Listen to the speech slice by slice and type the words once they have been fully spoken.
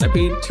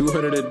paid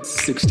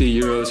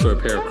 260 euros for a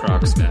pair of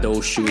Crocs, man.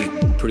 Those shoes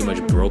pretty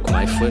much broke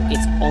my foot.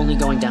 It's only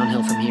going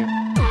downhill from here.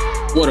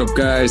 What up,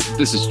 guys?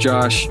 This is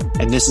Josh.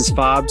 And this is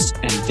Fobs,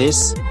 and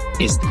this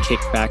is the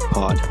Kickback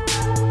Pod.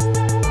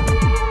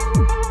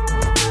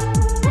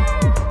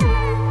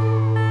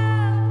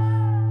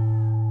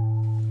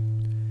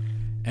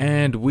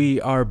 And we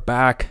are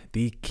back,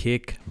 the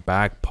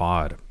Kickback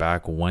Pod,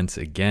 back once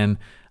again.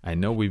 I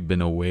know we've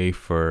been away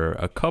for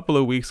a couple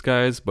of weeks,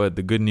 guys, but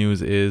the good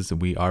news is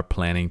we are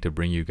planning to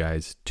bring you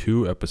guys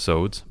 2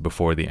 episodes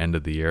before the end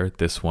of the year,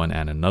 this one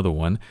and another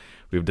one.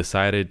 We've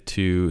decided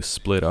to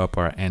split up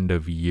our end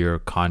of year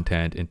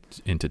content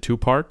into 2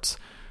 parts.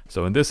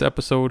 So in this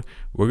episode,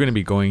 we're going to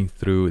be going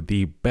through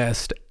the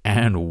best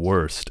and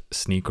worst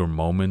sneaker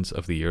moments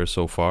of the year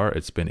so far.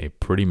 It's been a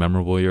pretty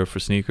memorable year for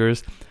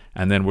sneakers.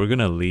 And then we're going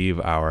to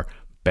leave our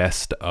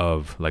best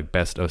of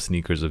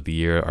sneakers of the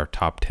year, our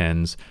top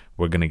 10s.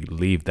 We're going to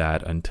leave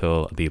that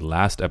until the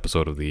last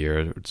episode of the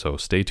year. So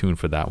stay tuned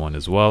for that one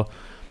as well.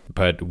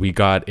 But we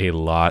got a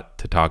lot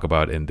to talk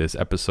about in this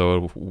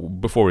episode.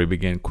 Before we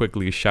begin,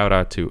 quickly shout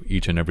out to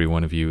each and every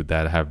one of you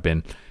that have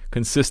been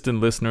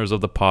consistent listeners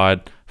of the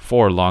pod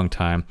for a long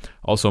time.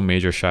 Also,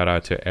 major shout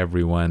out to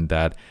everyone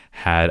that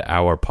had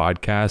our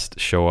podcast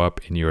show up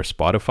in your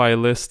Spotify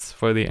lists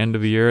for the end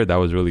of the year. That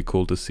was really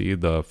cool to see.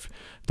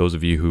 Those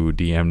of you who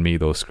DM'd me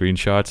those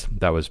screenshots,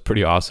 that was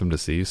pretty awesome to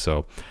see.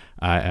 So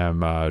I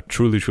am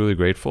truly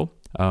grateful,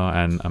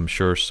 and I'm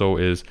sure so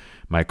is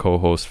my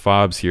co-host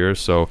Fobs here.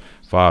 So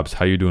Fobs,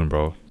 how you doing,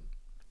 bro?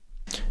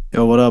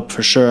 Yo, what up?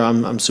 For sure,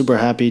 I'm super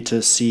happy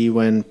to see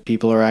when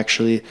people are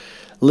actually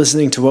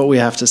listening to what we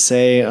have to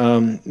say.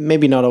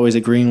 Maybe not always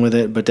agreeing with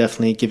it, but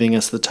definitely giving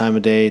us the time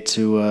of day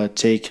to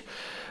take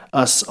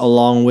us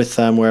along with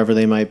them wherever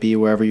they might be,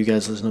 wherever you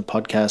guys listen to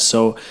podcasts.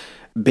 So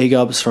big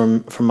ups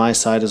from my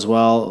side as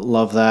well.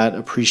 Love that.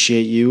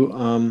 Appreciate you.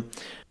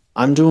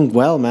 I'm doing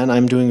well, man.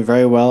 I'm doing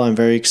very well. I'm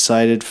very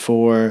excited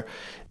for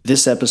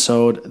this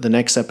episode, the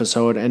next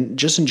episode, and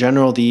just in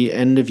general, the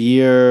end of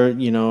year,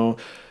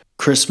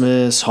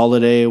 Christmas,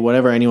 holiday,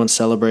 whatever anyone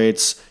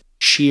celebrates,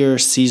 cheer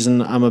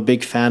season. I'm a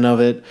big fan of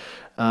it.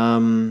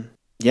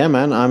 Yeah,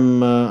 man,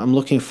 I'm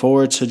looking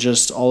forward to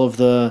just all of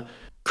the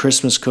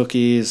Christmas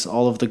cookies,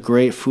 all of the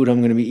great food I'm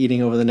going to be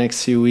eating over the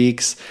next few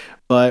weeks.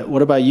 But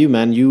what about you,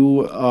 man?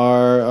 You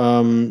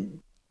are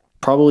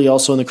probably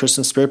also in the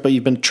Christmas spirit, but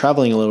you've been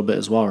traveling a little bit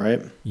as well,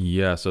 right?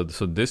 Yeah, so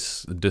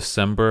this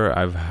December,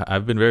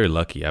 I've been very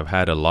lucky. I've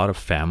had a lot of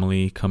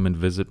family come and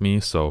visit me.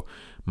 So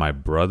my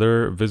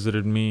brother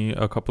visited me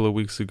a couple of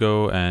weeks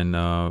ago,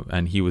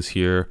 and he was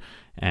here,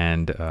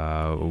 and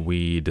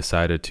we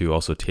decided to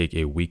also take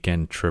a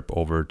weekend trip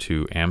over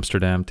to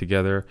Amsterdam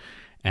together.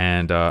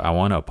 And I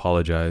want to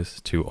apologize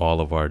to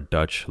all of our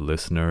Dutch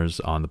listeners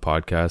on the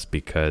podcast,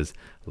 because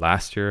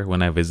last year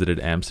when I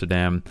visited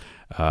Amsterdam,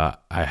 I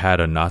had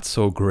a not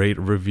so great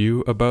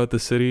review about the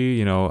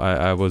city.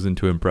 I wasn't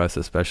too impressed,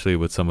 especially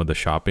with some of the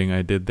shopping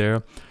I did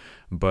there.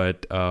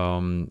 But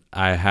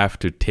I have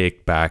to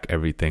take back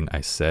everything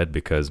I said,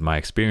 because my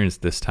experience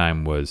this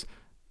time was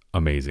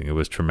amazing. It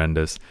was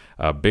tremendous.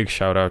 Big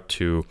shout out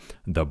to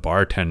the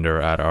bartender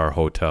at our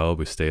hotel.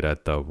 We stayed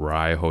at the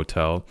Rye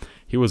Hotel.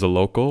 He was a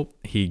local.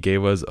 He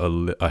gave us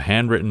a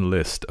handwritten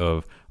list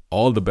of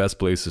all the best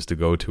places to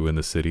go to in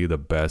the city, the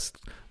best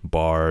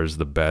bars,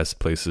 the best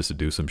places to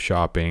do some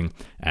shopping,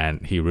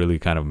 and he really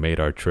kind of made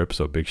our trip.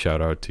 So big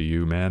shout out to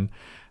you, man.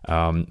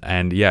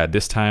 And yeah,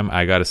 this time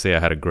I gotta say I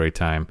had a great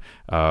time.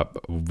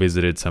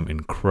 Visited some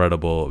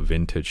incredible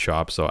vintage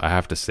shops. So I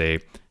have to say,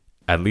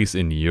 at least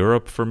in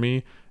Europe for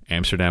me,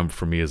 Amsterdam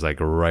for me is like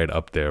right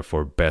up there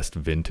for best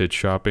vintage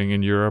shopping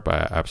in Europe.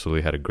 I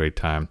absolutely had a great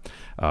time.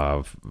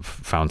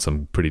 Found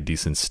some pretty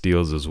decent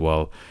steals as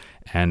well.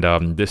 And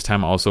this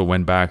time I also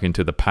went back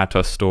into the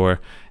Patas store,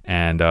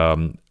 and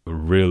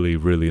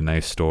really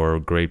nice store.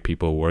 Great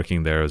people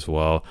working there as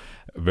well.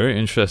 Very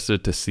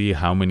interested to see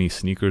how many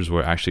sneakers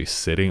were actually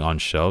sitting on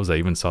shelves. I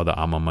even saw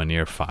the A Ma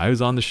Maniére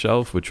 5s on the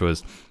shelf, which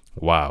was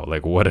wow,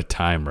 like what a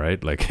time,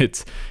 right? Like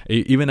it's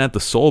even at the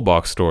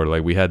Soulbox store,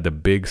 like we had the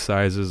big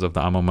sizes of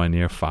the A Ma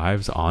Maniére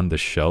 5s on the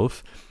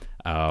shelf.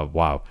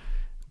 Wow,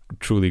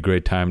 truly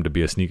great time to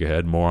be a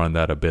sneakerhead. More on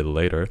that a bit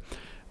later.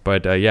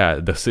 But yeah,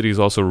 the city is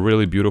also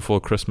really beautiful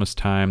Christmas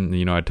time.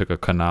 I took a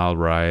canal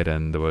ride,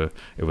 and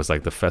it was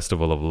like the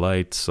Festival of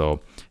Lights. So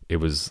it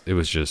was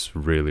just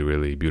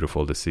really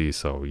beautiful to see.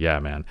 So yeah,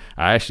 man,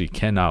 I actually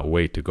cannot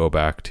wait to go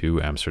back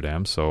to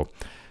Amsterdam. So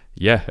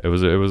yeah, it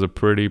was a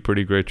pretty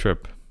great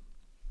trip.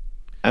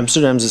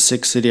 Amsterdam's a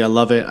sick city. I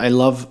love it.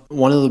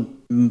 One of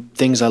the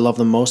things I love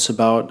the most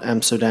about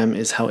Amsterdam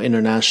is how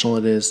international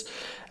it is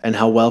and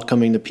how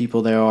welcoming the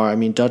people there are. I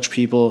mean, Dutch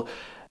people,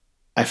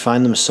 I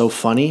find them so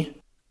funny.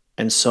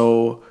 And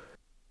so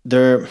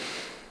they're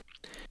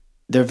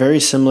very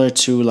similar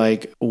to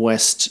like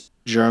West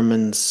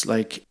Germans,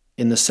 like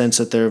in the sense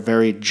that they're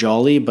very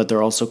jolly, but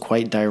they're also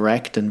quite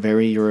direct and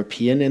very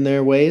European in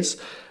their ways.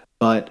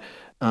 But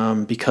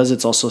because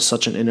it's also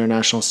such an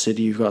international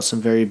city, you've got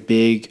some very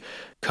big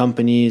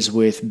companies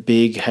with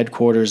big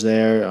headquarters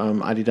there.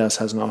 Adidas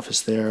has an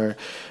office there.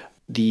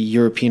 The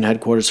European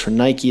headquarters for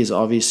Nike is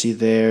obviously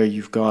there.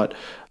 You've got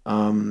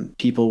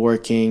people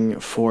working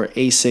for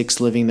ASICS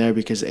living there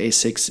because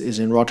ASICS is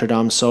in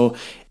Rotterdam. So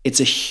it's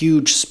a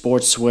huge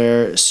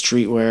sportswear,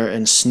 streetwear,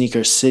 and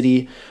sneaker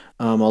city.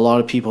 A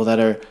lot of people that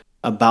are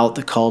about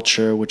the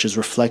culture, which is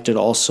reflected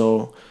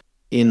also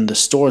in the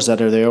stores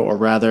that are there, or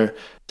rather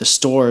the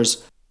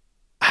stores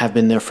have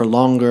been there for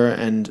longer,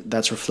 and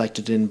that's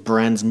reflected in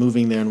brands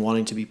moving there and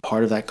wanting to be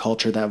part of that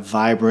culture, that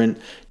vibrant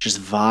just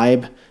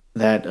vibe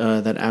that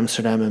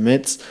Amsterdam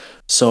emits.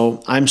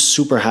 So I'm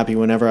super happy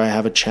whenever I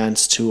have a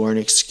chance to, or an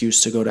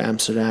excuse to go to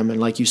Amsterdam. And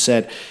like you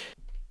said,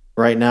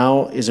 right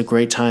now is a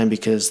great time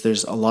because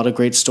there's a lot of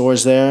great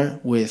stores there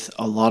with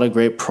a lot of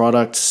great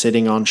products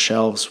sitting on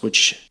shelves,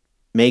 which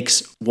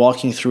makes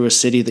walking through a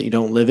city that you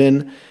don't live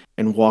in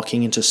and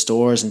walking into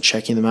stores and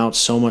checking them out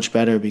so much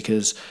better,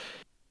 because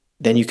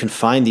then you can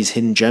find these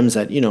hidden gems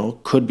that,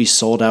 could be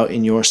sold out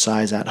in your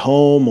size at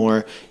home,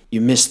 or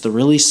you missed the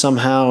release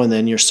somehow and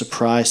then you're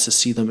surprised to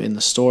see them in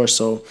the store.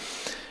 So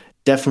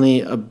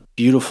definitely a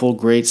beautiful,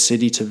 great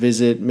city to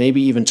visit,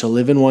 maybe even to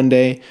live in one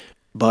day,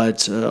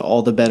 but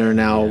all the better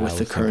now with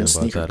the current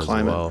sneaker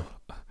climate. Well.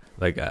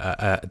 Like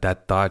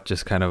that thought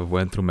just kind of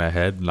went through my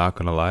head, not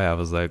gonna lie. I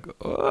was like,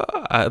 oh,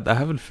 I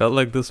haven't felt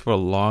like this for a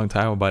long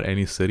time about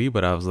any city,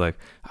 but I was like,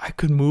 I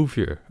could move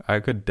here.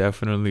 I could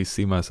definitely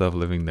see myself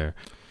living there.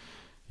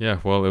 Yeah,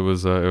 well, it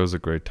was a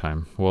great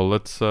time. Well,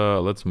 let's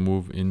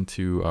move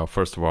into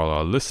first of all,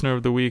 our listener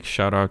of the week.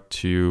 Shout out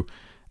to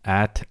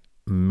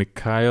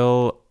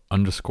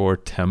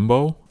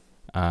 @Mikhail_Tembo.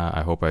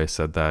 I hope I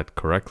said that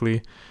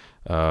correctly.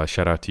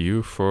 Shout out to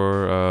you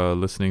for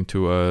listening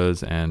to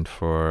us and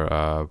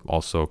for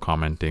also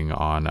commenting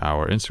on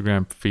our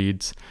Instagram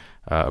feeds.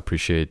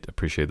 Appreciate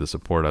the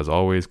support as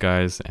always,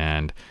 guys,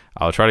 and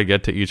I'll try to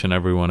get to each and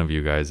every one of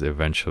you guys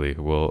eventually.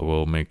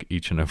 We'll make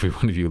each and every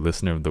one of you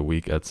listener of the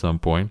week at some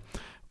point,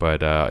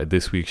 but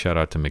this week shout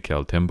out to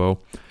Mikhail Timbo.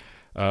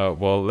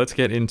 Well, let's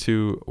get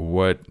into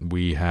what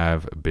we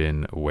have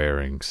been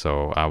wearing.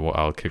 So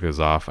I'll kick us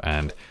off,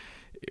 and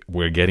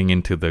we're getting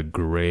into the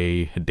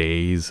gray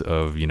days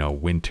of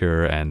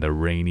winter and the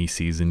rainy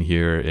season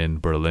here in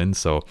Berlin,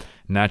 so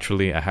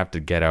naturally I have to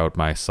get out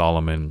my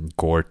Salomon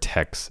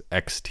Gore-Tex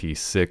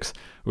XT6,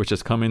 which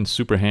has come in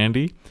super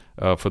handy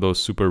for those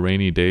super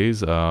rainy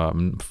days.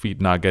 Feet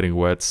not getting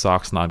wet,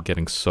 socks not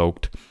getting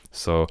soaked,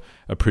 so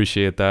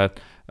appreciate that.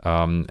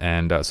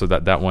 So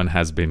that one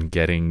has been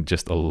getting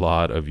just a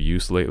lot of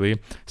use lately.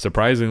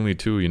 Surprisingly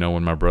too,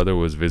 when my brother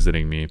was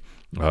visiting me,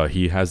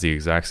 he has the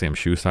exact same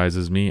shoe size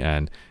as me,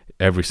 and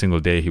every single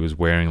day he was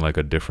wearing like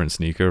a different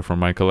sneaker from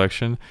my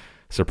collection.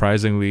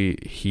 Surprisingly,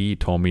 he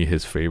told me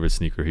his favorite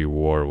sneaker he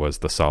wore was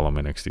the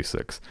Salomon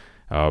XT6.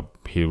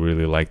 He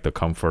really liked the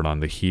comfort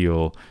on the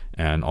heel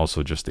and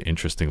also just the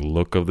interesting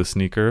look of the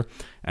sneaker,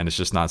 and it's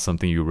just not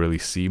something you really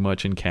see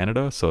much in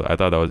Canada, so I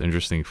thought that was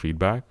interesting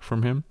feedback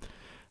from him.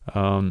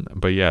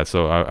 But yeah,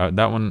 so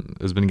that one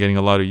has been getting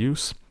a lot of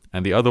use.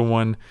 And the other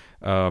one,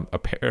 a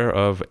pair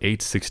of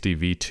 860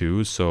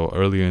 V2s. So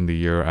earlier in the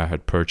year, I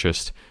had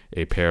purchased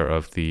a pair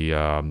of the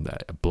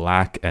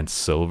black and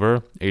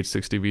silver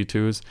 860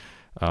 V2s.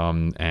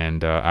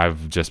 And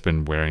I've just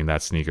been wearing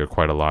that sneaker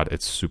quite a lot.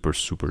 It's super,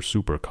 super,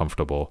 super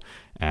comfortable.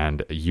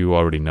 And you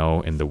already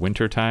know, in the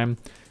winter time,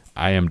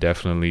 I am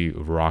definitely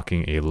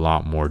rocking a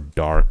lot more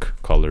dark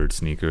colored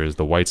sneakers.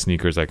 The white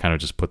sneakers, I kind of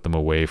just put them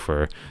away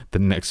for the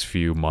next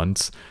few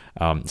months.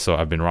 So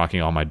I've been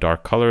rocking all my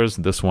dark colors.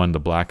 This one, the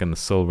black and the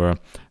silver,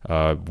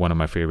 one of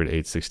my favorite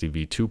 860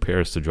 V2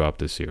 pairs to drop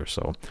this year.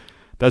 So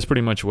that's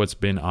pretty much what's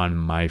been on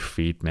my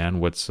feet, man.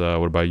 What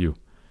about you?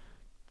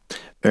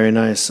 Very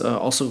nice.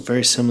 Also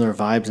very similar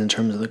vibes in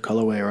terms of the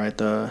colorway, right?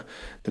 The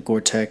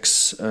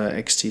Gore-Tex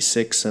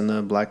XT6 and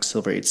the black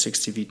silver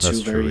 860 V2.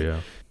 That's true,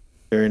 yeah.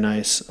 Very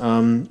nice.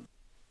 I've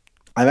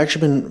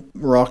actually been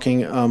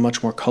rocking a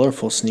much more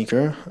colorful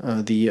sneaker,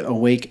 the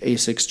Awake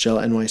Asics Gel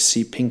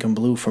NYC Pink and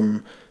Blue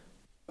from,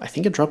 I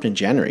think it dropped in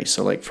January,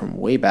 so like from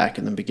way back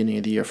in the beginning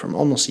of the year, from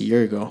almost a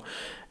year ago.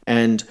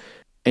 And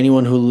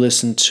anyone who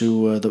listened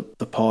to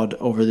the pod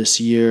over this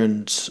year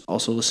and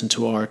also listened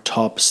to our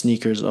top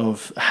sneakers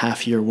of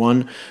half year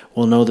one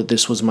will know that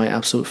this was my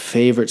absolute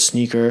favorite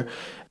sneaker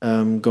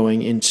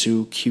going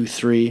into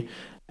Q3.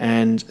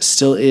 And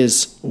still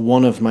is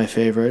one of my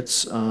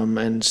favorites.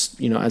 And,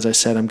 as I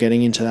said, I'm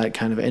getting into that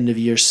kind of end of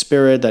year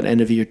spirit, that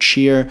end of year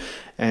cheer.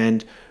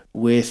 And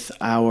with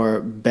our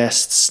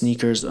best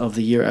sneakers of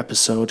the year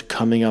episode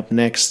coming up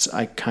next,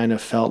 I kind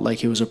of felt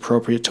like it was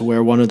appropriate to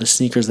wear one of the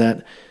sneakers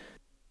that,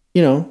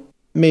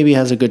 maybe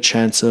has a good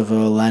chance of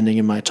landing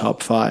in my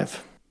top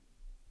 5.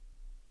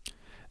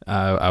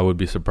 I would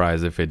be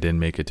surprised if it didn't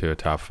make it to a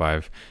top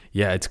 5.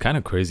 Yeah, it's kind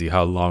of crazy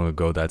how long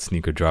ago that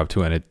sneaker dropped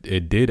too, and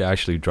it did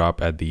actually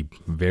drop at the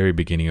very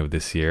beginning of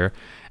this year.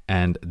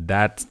 And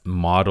that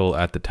model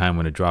at the time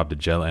when it dropped, the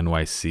Gel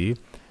NYC,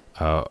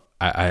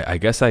 I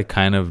guess I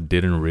kind of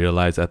didn't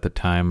realize at the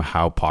time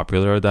how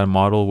popular that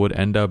model would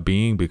end up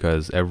being,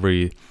 because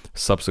every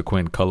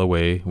subsequent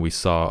colorway we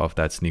saw of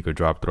that sneaker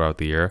drop throughout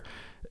the year,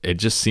 it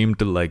just seemed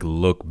to like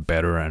look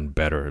better and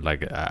better.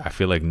 Like I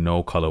feel like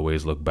no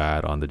colorways look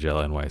bad on the Gel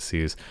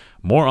NYCs.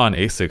 More on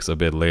Asics a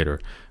bit later.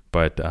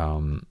 But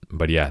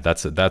yeah,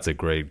 that's a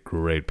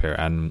great pair.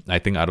 And I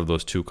think out of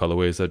those two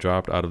colorways that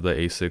dropped out of the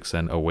Asics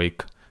and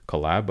Awake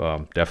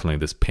collab, definitely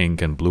this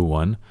pink and blue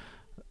one,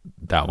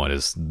 that one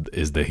is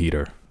the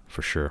heater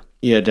for sure.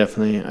 Yeah,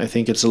 definitely. I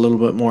think it's a little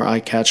bit more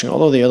eye-catching,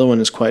 although the other one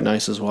is quite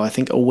nice as well. I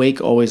think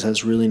Awake always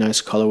has really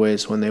nice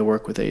colorways when they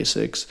work with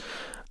Asics.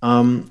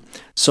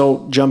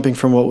 So jumping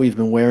from what we've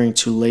been wearing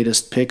to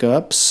latest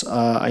pickups,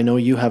 I know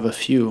you have a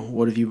few.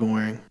 What have you been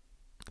wearing?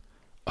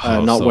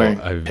 Wearing.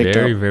 A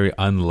very, very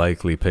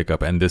unlikely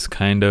pickup. And this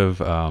kind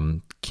of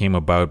came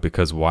about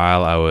because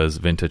while I was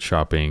vintage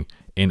shopping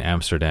in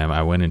Amsterdam,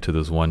 I went into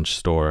this one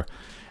store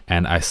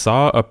and I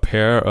saw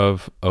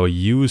a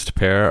used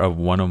pair of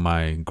one of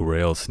my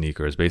Grail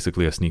sneakers,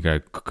 basically a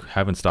sneaker I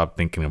haven't stopped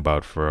thinking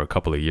about for a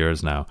couple of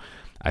years now.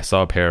 I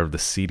saw a pair of the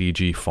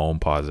CDG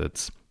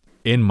Foamposites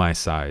in my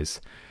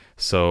size.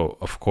 So,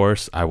 of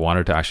course, I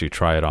wanted to actually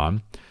try it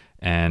on.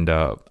 And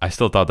I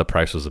still thought the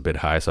price was a bit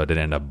high, so I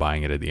didn't end up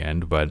buying it at the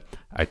end. But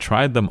I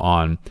tried them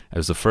on. It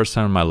was the first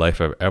time in my life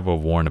I've ever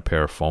worn a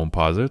pair of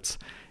Foamposites.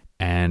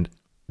 And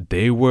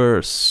they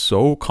were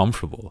so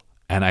comfortable.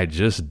 And I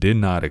just did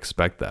not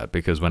expect that,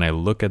 because when I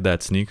look at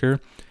that sneaker,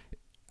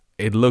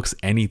 it looks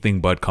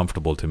anything but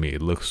comfortable to me.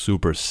 It looks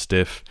super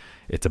stiff.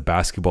 It's a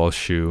basketball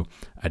shoe.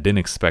 I didn't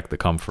expect the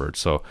comfort.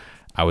 So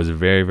I was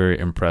very, very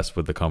impressed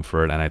with the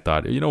comfort. And I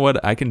thought, you know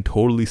what? I can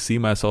totally see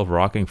myself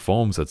rocking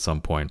foams at some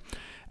point.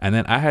 And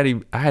then I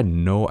had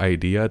no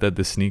idea that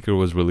the sneaker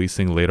was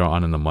releasing later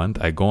on in the month.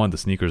 I go on the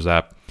sneakers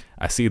app.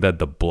 I see that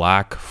the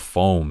black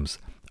foams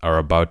are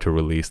about to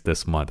release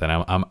this month.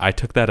 And I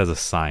took that as a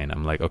sign.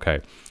 I'm like, okay,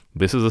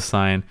 this is a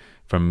sign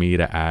for me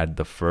to add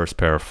the first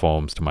pair of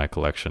foams to my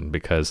collection,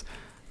 because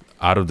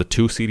out of the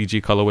two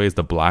CDG colorways,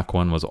 the black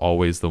one was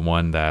always the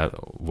one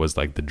that was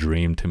like the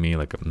dream to me,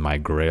 like my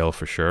Grail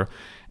for sure.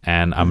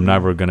 And I'm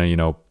never going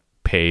to,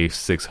 pay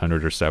 $600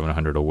 or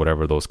 $700 or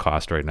whatever those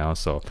cost right now.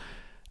 So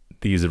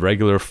these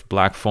regular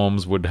black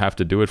foams would have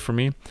to do it for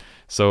me.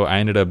 So I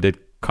ended up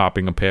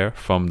copying a pair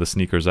from the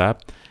sneakers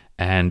app.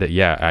 And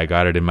yeah, I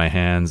got it in my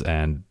hands,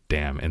 and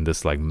damn, in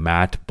this like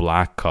matte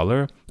black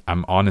color.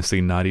 I'm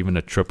honestly not even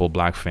a triple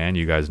black fan.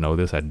 You guys know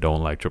this. I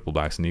don't like triple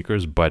black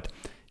sneakers, but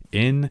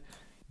in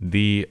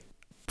the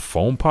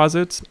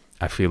Foamposites,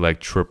 I feel like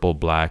triple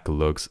black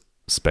looks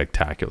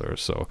spectacular.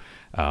 So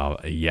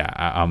yeah,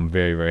 I'm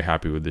very, very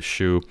happy with this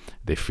shoe.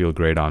 They feel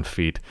great on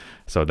feet.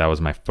 So that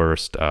was my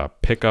first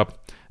pickup.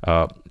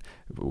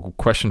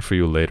 Question for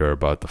you later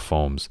about the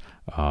foams,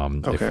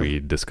 if we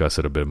discuss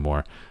it a bit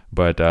more.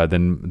 But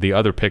then the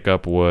other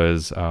pickup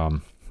was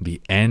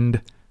the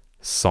End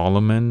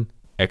Salomon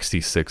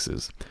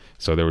XT6s.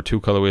 So there were two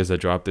colorways that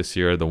dropped this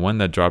year. The one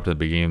that dropped at the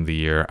beginning of the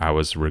year, I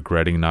was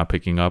regretting not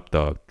picking up,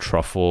 the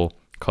truffle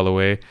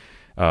colorway.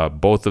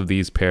 Both of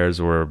these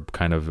pairs were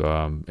kind of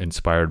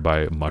inspired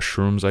by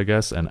mushrooms, I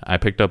guess. And I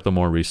picked up the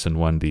more recent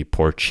one, the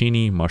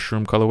Porcini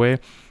mushroom colorway,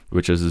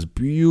 which is this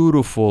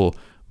beautiful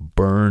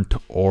burnt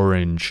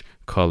orange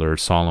color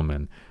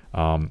Salomon.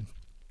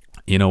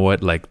 You know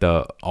what? Like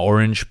the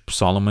orange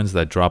Salomons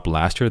that dropped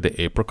last year, the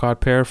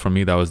apricot pair, for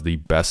me, that was the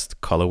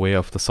best colorway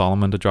of the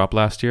Salomon to drop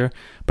last year,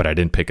 but I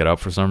didn't pick it up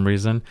for some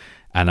reason.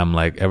 And I'm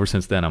like, ever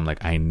since then, I'm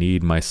like, I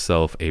need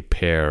myself a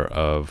pair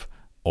of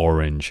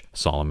orange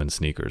Salomon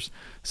sneakers.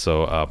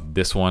 So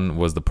this one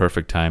was the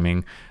perfect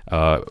timing.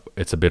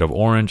 It's a bit of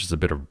orange, it's a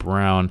bit of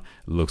brown.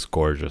 It looks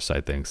gorgeous,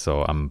 I think.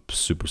 So I'm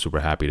super,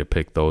 super happy to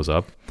pick those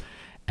up.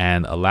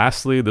 And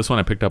lastly, this one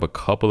I picked up a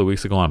couple of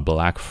weeks ago on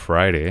Black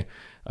Friday.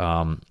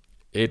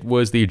 It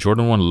was the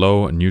Jordan 1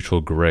 Low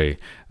Neutral Gray.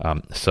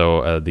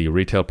 So the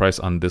retail price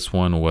on this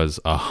one was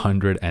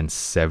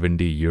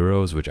 170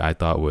 euros, which I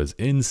thought was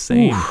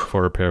insane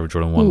for a pair of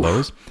Jordan 1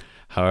 Lows.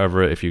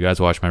 However, if you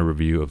guys watch my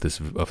review of this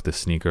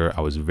sneaker,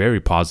 I was very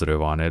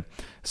positive on it,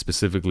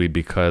 specifically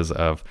because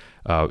of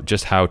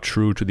just how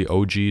true to the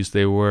OGs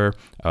they were.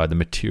 The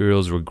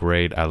materials were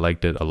great. I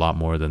liked it a lot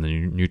more than the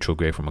Neutral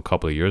Gray from a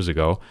couple of years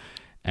ago.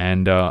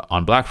 And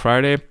on Black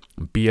Friday,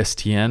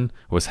 BSTN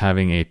was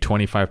having a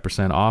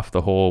 25% off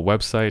the whole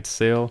website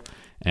sale,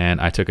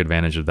 and I took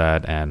advantage of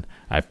that, and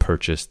I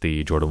purchased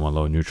the Jordan 1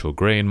 Low Neutral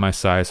Gray in my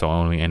size, so I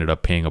only ended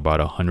up paying about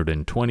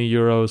 120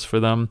 euros for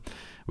them,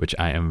 which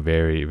I am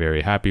very,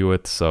 very happy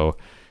with. So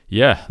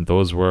yeah,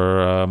 those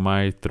were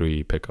my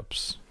three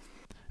pickups.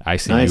 I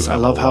see nice. You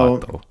have a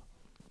lot, though.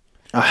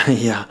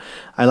 Yeah,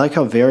 I like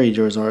how varied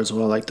yours are as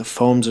well. Like the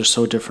foams are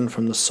so different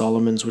from the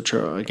Salomons, which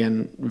are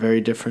again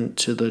very different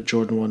to the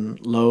Jordan 1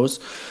 Lows,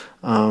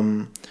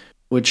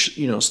 which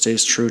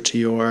stays true to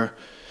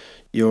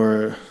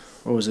your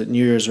what was it,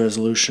 New Year's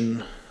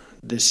resolution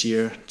this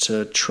year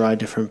to try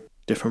different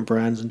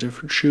brands and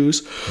different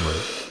shoes.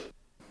 Right.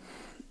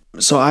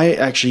 So I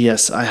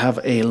have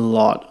a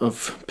lot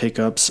of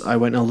pickups. I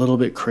went a little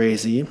bit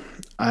crazy.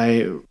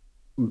 I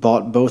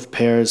bought both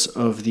pairs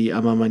of the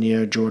A Ma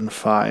Maniére Jordan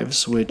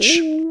 5s, which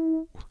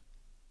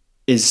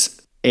is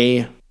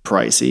A,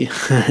 pricey,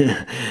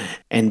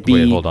 and B...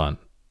 Wait, hold on.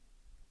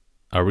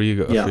 Are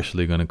we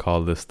officially going to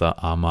call this the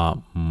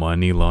AMA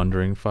money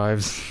laundering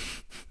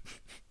 5s?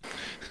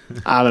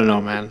 I don't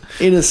know, man.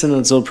 Innocent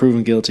until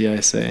proven guilty, I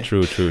say.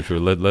 True.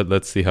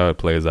 Let's see how it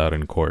plays out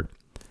in court.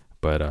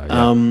 But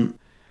yeah.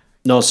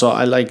 No, so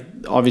I like,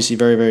 obviously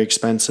very, very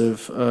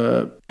expensive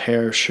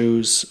pair of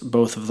shoes,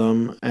 both of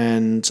them.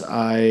 And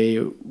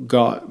I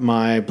got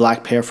my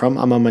black pair from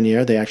A Ma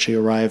Maniére. They actually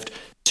arrived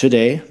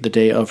today, the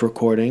day of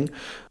recording.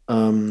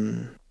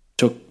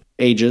 Took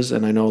ages,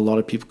 and I know a lot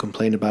of people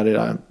complained about it.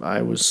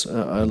 I was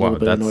a little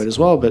bit annoyed as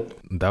well. But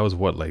that was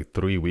what, like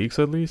 3 weeks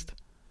at least?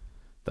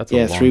 That's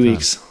a long 3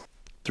 weeks.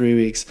 3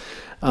 weeks.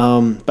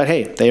 But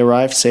hey, they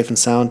arrived safe and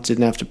sound.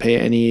 Didn't have to pay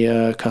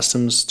any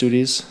customs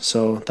duties,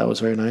 so that was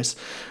very nice.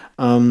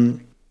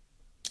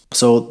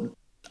 So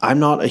I'm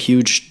not a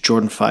huge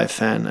Jordan 5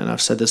 fan, and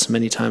I've said this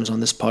many times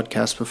on this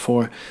podcast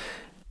before,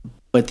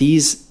 but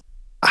these,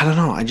 I don't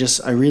know,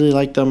 I really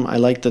like them. I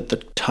like that the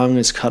tongue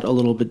is cut a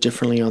little bit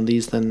differently on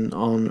these than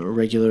on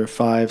regular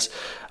 5s.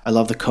 I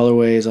love the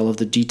colorways. I love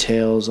the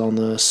details on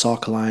the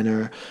sock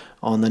liner,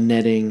 on the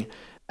netting.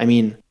 I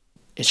mean,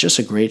 it's just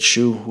a great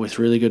shoe with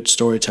really good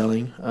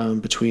storytelling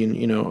between,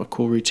 you know, a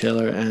cool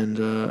retailer and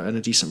a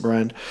decent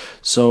brand.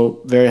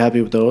 So very happy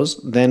with those.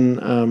 Then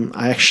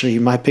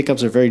my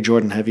pickups are very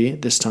Jordan heavy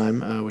this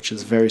time, which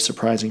is very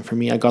surprising for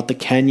me. I got the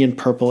Canyon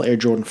Purple Air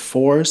Jordan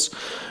 4s,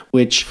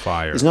 which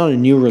is not a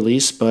new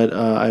release, but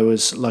I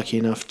was lucky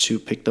enough to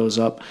pick those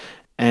up.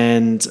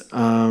 And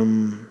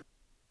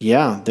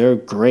yeah, they're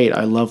great.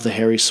 I love the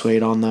hairy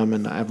suede on them,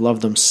 and I've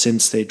loved them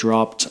since they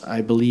dropped.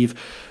 I believe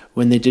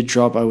when they did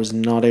drop, I was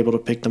not able to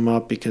pick them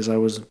up because I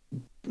was,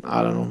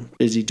 I don't know,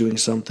 busy doing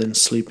something,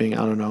 sleeping,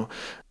 I don't know,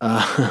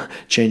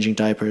 changing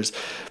diapers.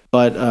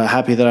 But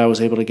happy that I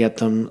was able to get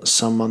them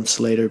some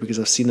months later because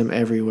I've seen them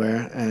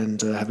everywhere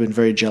and have been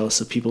very jealous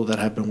of people that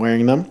have been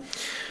wearing them.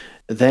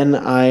 Then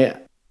I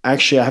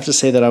have to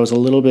say that I was a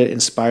little bit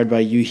inspired by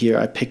you here.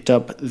 I picked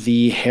up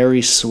the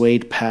hairy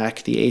suede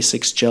pack, the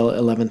Asics Gel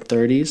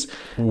 1130s,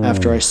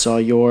 after I saw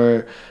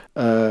your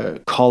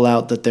call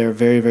out that they're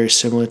very, very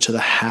similar to the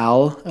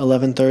HAL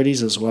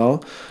 1130s as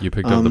well. You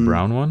picked up the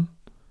brown one?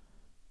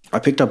 I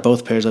picked up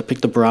both pairs. I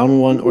picked the brown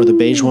one or the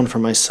beige one for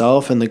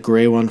myself and the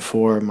gray one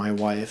for my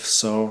wife.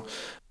 So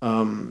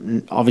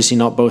obviously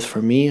not both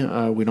for me.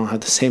 We don't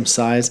have the same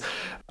size.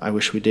 I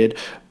wish we did.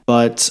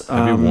 But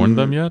have you worn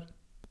them yet?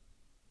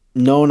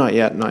 No, not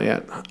yet.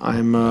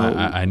 I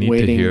need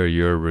waiting. to hear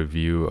your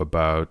review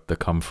about the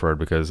comfort,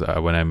 because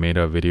when I made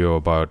a video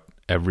about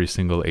every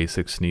single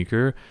Asics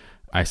sneaker,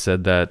 I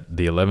said that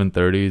the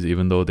 1130s,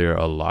 even though they're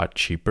a lot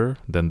cheaper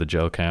than the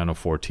Gel Kayano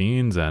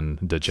 14s and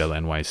the Gel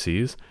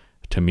NYCs,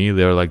 to me,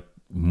 they're like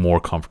more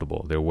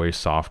comfortable. They're way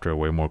softer,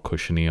 way more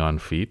cushiony on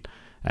feet.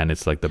 And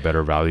it's like the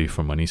better value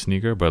for money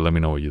sneaker. But let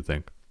me know what you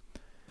think.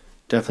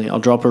 Definitely. I'll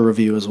drop a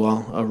review as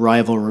well, a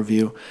rival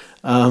review.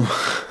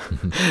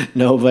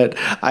 No, but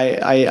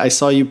I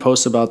saw you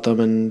post about them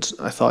and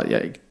I thought,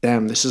 yeah,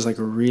 damn, this is like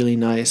a really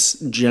nice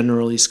general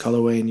release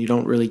colorway, and you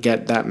don't really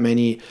get that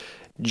many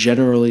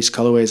general release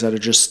colorways that are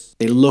just,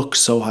 they look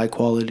so high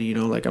quality, you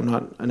know, like I'm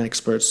not an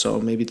expert,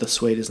 so maybe the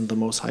suede isn't the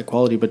most high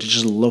quality, but it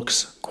just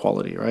looks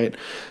quality, right?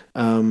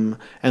 And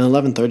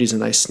 1130 is a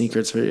nice sneaker.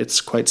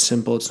 It's quite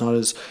simple. It's not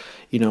as,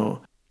 you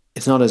know,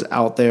 it's not as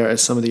out there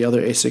as some of the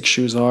other Asics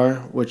shoes are,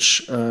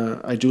 which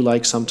I do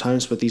like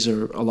sometimes, but these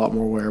are a lot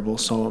more wearable.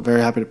 So I'm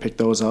very happy to pick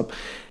those up.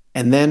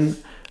 And then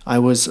I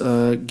was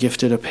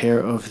gifted a pair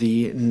of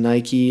the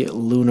Nike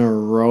Lunar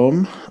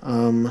Roam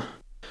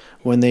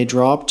when they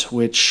dropped,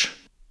 which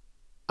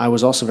I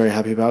was also very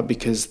happy about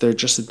because they're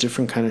just a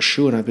different kind of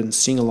shoe. And I've been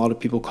seeing a lot of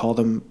people call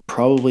them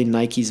probably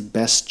Nike's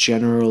best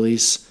general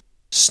release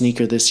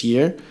sneaker this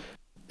year.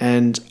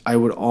 And I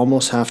would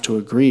almost have to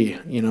agree.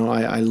 You know,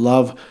 I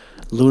love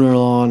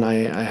Lunarlon.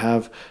 I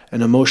have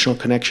an emotional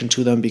connection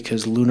to them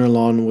because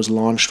Lunarlon was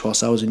launched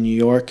whilst I was in New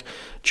York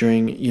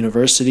during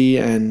university,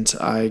 and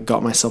I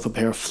got myself a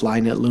pair of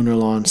Flyknit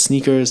Lunarlon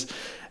sneakers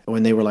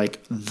when they were like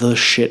the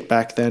shit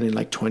back then in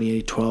like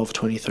 2012,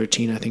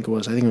 2013, I think it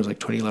was like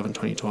 2011,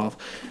 2012.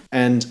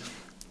 And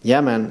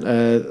yeah,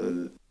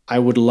 man, I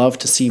would love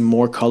to see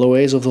more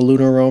colorways of the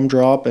Lunar Roam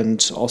drop,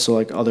 and also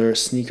like other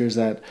sneakers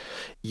that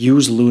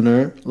use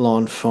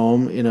Lunarlon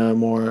foam in a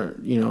more,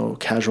 you know,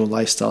 casual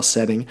lifestyle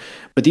setting.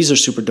 But these are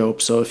super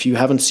dope. So if you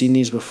haven't seen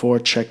these before,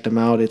 check them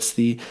out. It's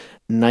the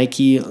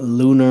Nike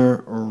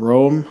Lunar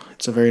Roam.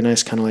 It's a very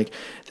nice kind of like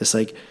this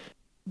like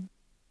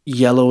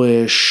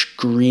yellowish,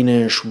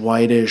 greenish,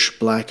 whitish,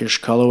 blackish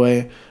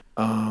colorway.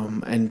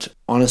 And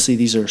honestly,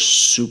 these are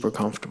super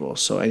comfortable.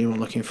 So anyone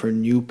looking for a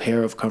new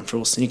pair of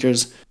comfortable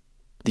sneakers,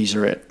 these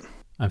are it.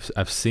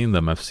 I've seen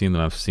them. I've seen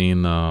a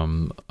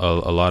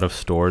lot of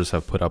stores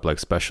have put up like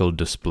special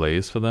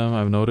displays for them.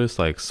 I've noticed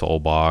like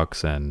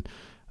Soulbox and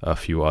a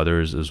few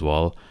others as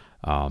well.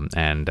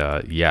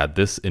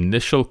 This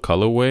initial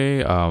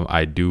colorway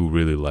I do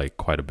really like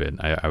quite a bit.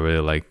 I really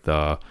like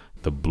the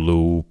the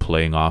blue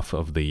playing off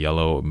of the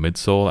yellow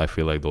midsole. I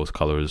feel like those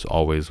colors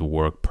always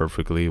work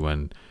perfectly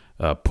when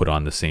put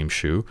on the same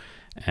shoe.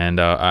 And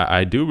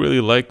I do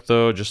really like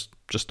the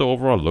just the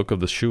overall look of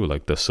the shoe,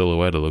 like the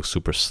silhouette. It looks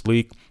super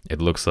sleek. It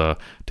looks, to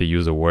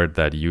use a word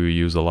that you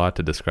use a lot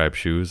to describe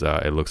shoes,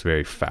 it looks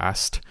very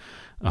fast.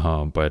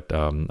 But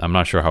I'm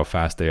not sure how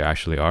fast they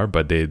actually are,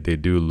 but they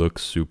do look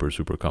super,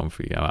 super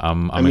comfy.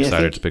 I'm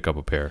excited to pick up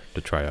a pair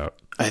to try out.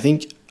 I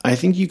think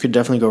you could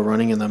definitely go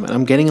running in them. And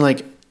I'm getting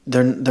like,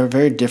 they're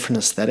very different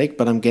aesthetic,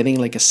 but I'm getting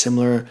like a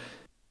similar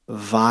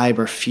vibe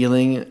or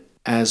feeling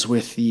as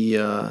with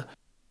the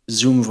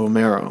Zoom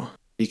Vomero,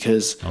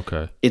 because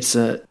it's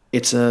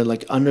a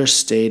like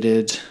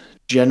understated,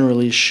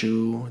 generally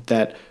shoe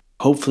that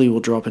hopefully will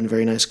drop in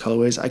very nice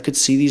colorways. I could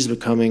see these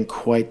becoming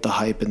quite the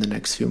hype in the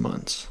next few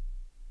months.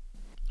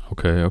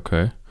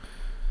 Okay.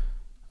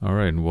 All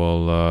right.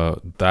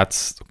 Well,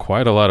 that's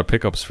quite a lot of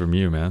pickups from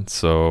you, man.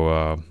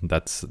 So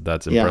that's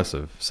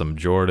impressive. Yeah. Some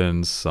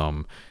Jordans,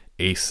 some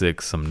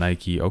Asics, some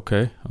Nike.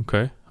 Okay.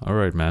 All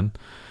right, man.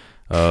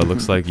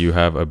 Looks like you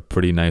have a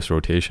pretty nice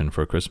rotation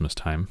for Christmas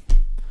time.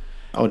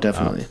 Oh,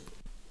 definitely.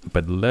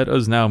 But let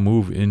us now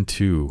move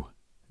into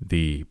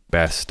the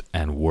best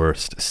and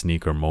worst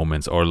sneaker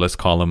moments, or let's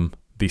call them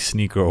the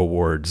sneaker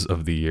awards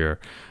of the year.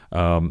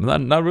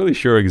 Not really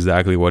sure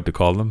exactly what to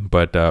call them,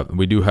 but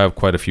we do have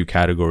quite a few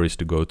categories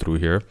to go through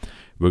here.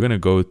 We're gonna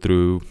go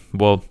through.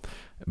 Well,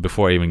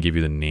 before I even give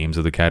you the names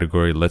of the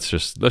category, let's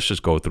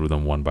just go through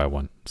them one by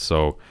one.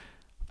 So,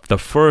 the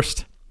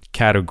first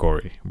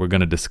category we're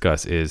gonna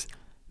discuss is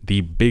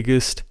the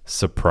biggest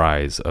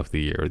surprise of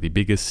the year, the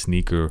biggest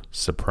sneaker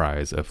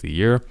surprise of the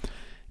year.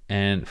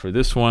 And for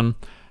this one,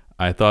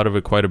 I thought of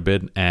it quite a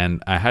bit,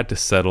 and I had to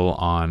settle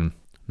on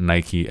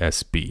Nike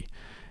SB.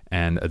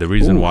 And the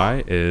reason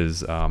why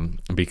is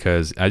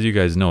because, as you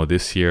guys know,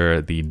 this year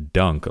the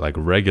Dunk, like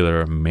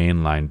regular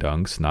mainline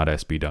Dunks, not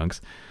SB Dunks,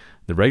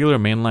 the regular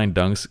mainline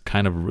Dunks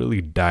kind of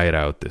really died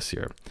out this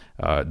year.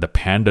 The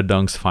Panda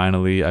Dunks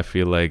finally, I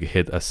feel like,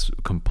 hit a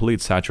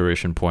complete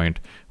saturation point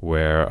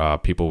where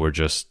people were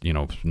just,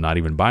 not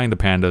even buying the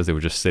Pandas. They were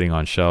just sitting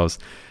on shelves.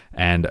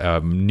 And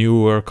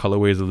newer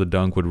colorways of the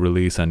Dunk would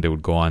release and they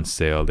would go on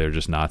sale. They're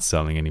just not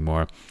selling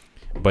anymore.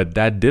 But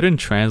that didn't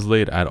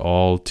translate at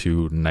all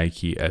to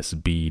Nike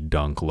SB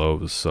Dunk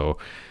lows. So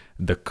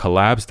the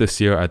collabs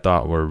this year I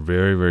thought were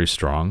very, very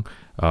strong.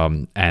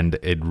 And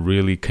it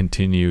really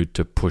continued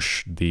to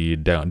push the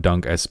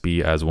Dunk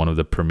SB as one of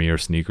the premier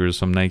sneakers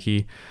from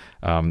Nike.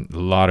 A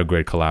lot of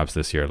great collabs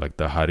this year, like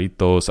the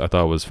Jarritos I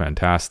thought was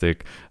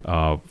fantastic.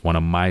 One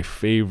of my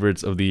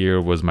favorites of the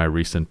year was my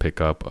recent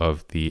pickup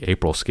of the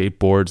April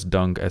Skateboards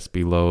Dunk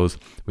SB lows.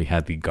 We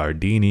had the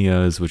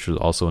Gardenias, which was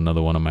also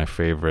another one of my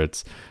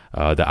favorites.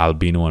 The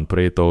Albino and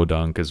Preto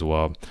Dunk as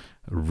well.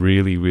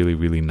 Really, really,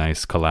 really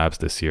nice collabs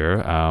this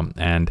year.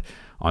 And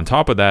on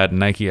top of that,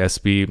 Nike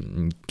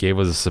SB gave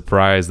us a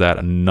surprise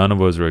that none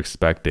of us were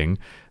expecting.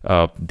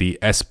 The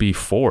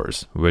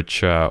SB4s,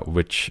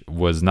 which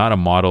was not a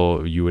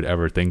model you would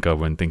ever think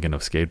of when thinking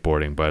of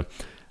skateboarding. But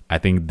I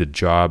think the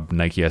job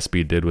Nike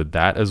SB did with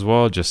that as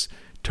well, just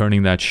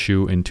turning that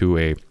shoe into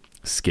a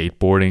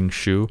skateboarding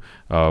shoe,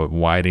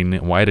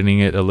 widening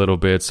it a little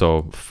bit.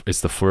 So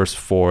it's the first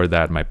 4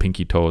 that my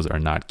pinky toes are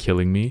not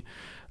killing me.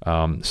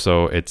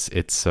 So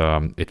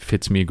it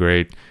fits me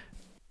great.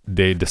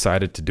 They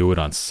decided to do it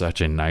on such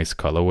a nice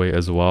colorway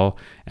as well,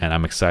 and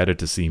I'm excited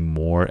to see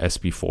more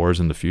SB4s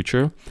in the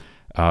future.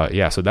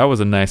 So that was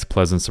a nice,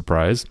 pleasant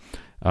surprise.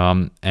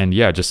 And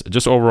yeah,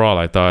 just overall,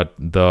 I thought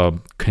the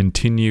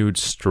continued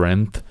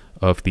strength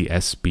of the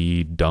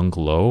SB Dunk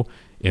low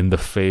in the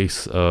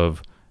face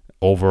of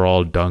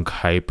overall Dunk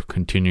hype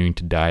continuing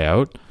to die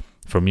out,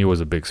 for me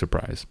was a big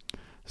surprise.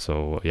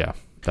 So yeah,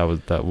 that was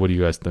that. What do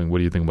you guys think? What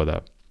do you think about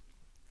that?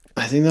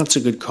 I think that's a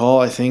good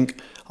call. I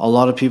think a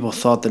lot of people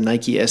thought the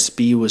Nike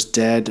SB was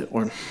dead,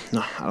 or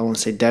no, I don't want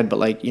to say dead, but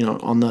like,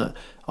 on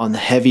the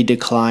heavy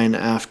decline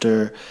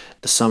after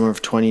the summer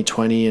of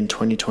 2020 and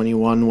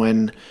 2021,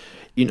 when,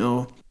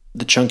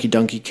 the Chunky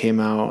Dunky came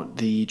out,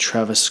 the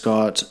Travis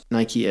Scott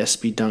Nike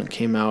SB Dunk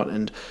came out,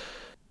 and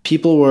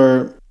people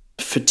were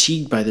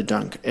fatigued by the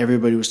Dunk.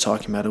 Everybody was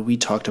talking about it. We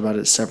talked about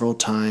it several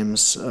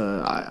times.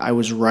 I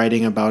was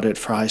writing about it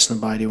for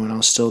Highsnobiety when I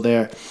was still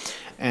there,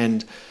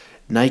 and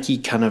Nike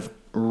kind of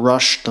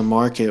rushed the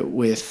market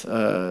with,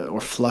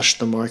 or flushed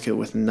the market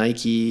with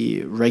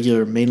Nike,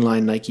 regular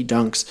mainline Nike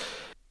Dunks,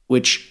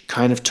 which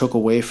kind of took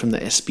away from the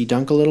SB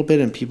Dunk a little bit,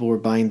 and people were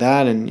buying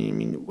that. And I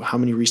mean, how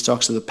many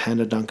restocks of the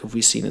Panda Dunk have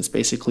we seen? It's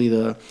basically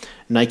the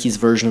Nike's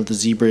version of the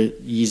Zebra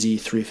Yeezy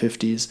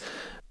 350s.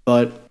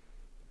 But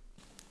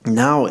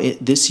now,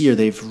 this year,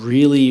 they've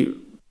really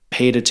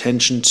paid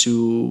attention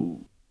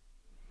to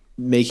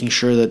making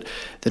sure that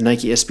the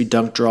Nike SB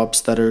Dunk drops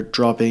that are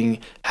dropping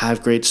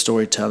have great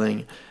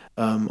storytelling,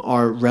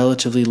 are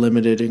relatively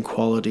limited in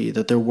quality,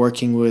 that they're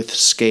working with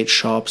skate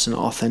shops and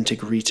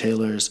authentic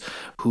retailers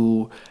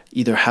who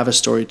either have a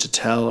story to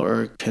tell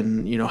or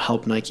can,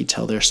 help Nike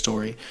tell their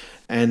story.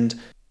 And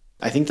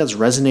I think that's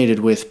resonated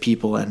with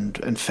people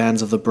and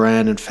fans of the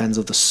brand and fans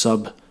of the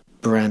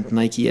brand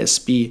Nike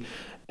SB.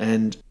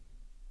 And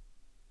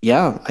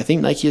yeah, I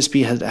think Nike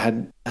SB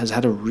has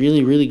had a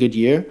really, really good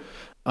year.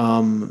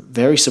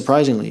 Very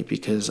surprisingly,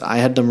 because I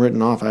had them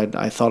written off.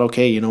 I thought,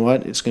 okay, you know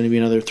what? It's going to be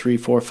another 3,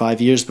 4,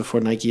 5 years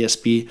before Nike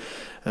SB,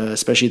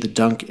 especially the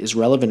Dunk, is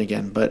relevant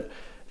again. But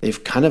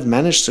they've kind of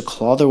managed to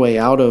claw their way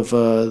out of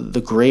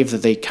the grave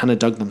that they kind of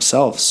dug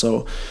themselves.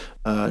 So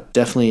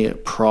definitely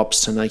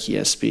props to Nike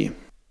SB.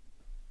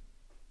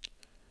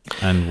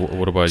 And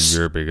what about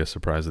your biggest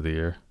surprise of the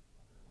year?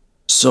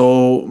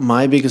 So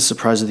my biggest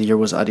surprise of the year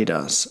was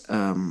Adidas.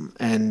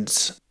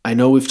 And I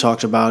know we've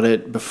talked about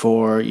it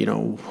before,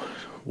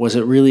 was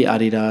it really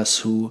Adidas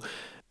who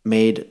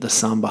made the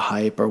Samba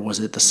hype, or was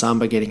it the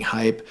Samba getting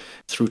hype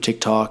through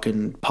TikTok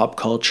and pop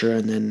culture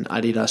and then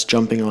Adidas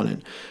jumping on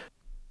it?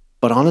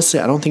 But honestly,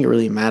 I don't think it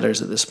really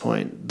matters at this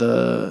point.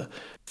 The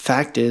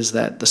fact is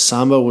that the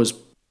Samba was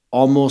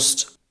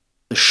almost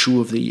the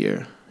shoe of the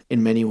year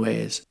in many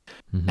ways.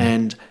 Mm-hmm.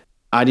 And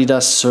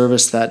Adidas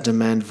serviced that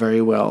demand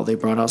very well. They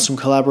brought out some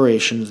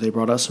collaborations. They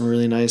brought out some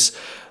really nice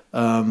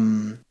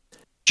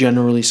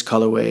general release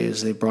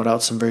colorways. They brought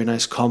out some very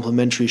nice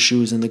complementary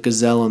shoes in the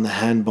Gazelle and the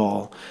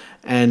Handball.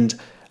 And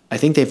I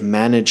think they've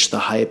managed the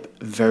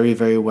hype very,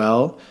 very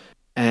well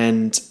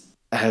and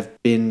have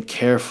been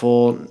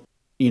careful,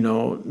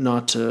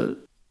 not to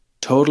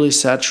totally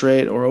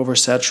saturate or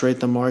oversaturate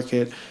the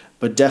market,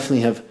 but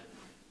definitely have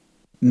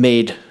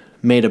made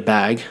a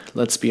bag,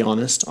 let's be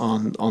honest,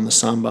 on the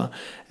Samba.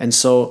 And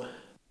so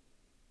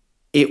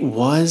it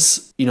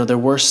was, there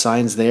were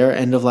signs there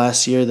end of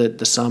last year that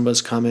the Samba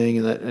is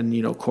coming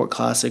and Court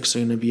Classics are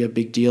going to be a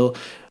big deal.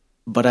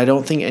 But I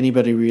don't think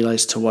anybody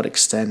realized to what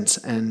extent.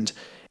 And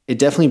it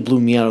definitely blew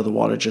me out of the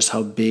water just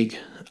how big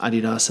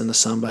Adidas and the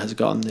Samba has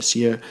gotten this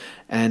year.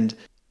 And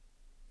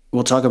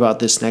we'll talk about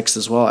this next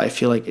as well. I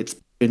feel like it's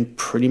been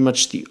pretty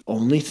much the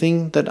only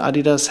thing that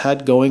Adidas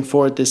had going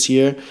for it this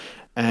year.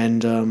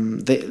 And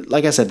they,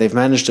 like I said, they've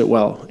managed it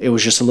well. It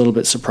was just a little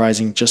bit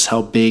surprising just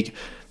how big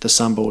the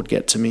Samba would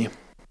get to me.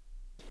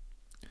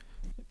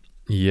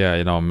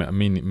 Yeah,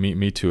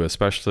 me too.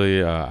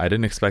 Especially, I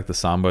didn't expect the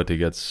Samba to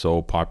get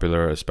so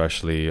popular,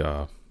 especially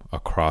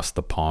across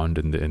the pond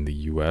in the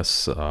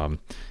US,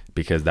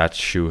 because that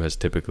shoe has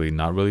typically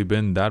not really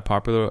been that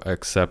popular,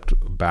 except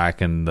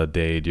back in the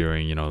day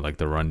during like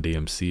the Run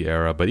DMC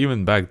era. But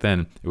even back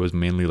then, it was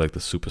mainly like the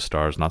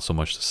superstars, not so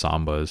much the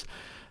Sambas.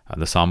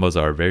 The Sambas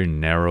are a very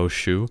narrow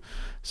shoe,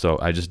 so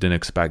I just didn't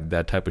expect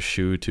that type of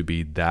shoe to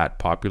be that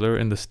popular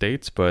in the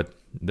States. But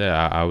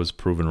yeah, I was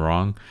proven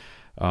wrong.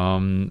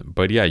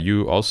 But yeah,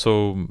 you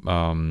also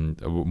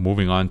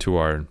moving on to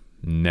our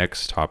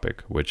next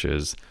topic, which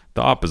is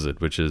the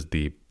opposite, which is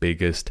the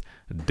biggest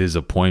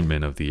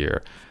disappointment of the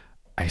year.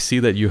 I see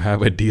that you have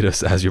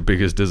Adidas as your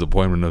biggest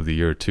disappointment of the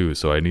year too,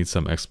 so I need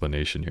some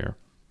explanation here.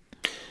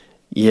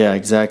 Yeah,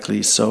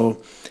 exactly.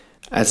 So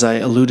as I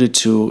alluded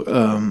to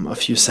a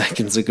few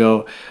seconds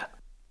ago,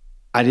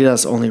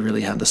 Adidas only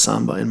really had the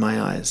Samba in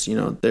my eyes.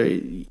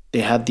 They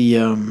had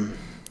the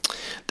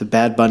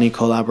Bad Bunny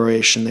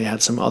collaboration. They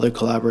had some other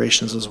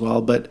collaborations as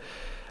well, but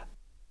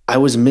I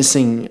was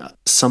missing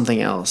something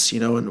else,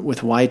 and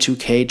with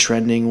Y2K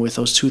trending, with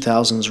those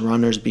 2000s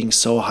runners being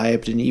so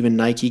hyped, and even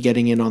Nike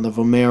getting in on the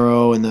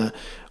Vomero and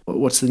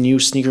what's the new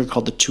sneaker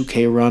called the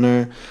 2K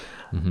runner.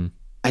 Mm-hmm.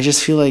 I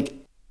just feel like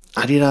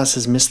Adidas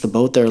has missed the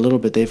boat there a little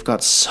bit. They've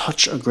got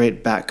such a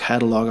great back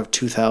catalog of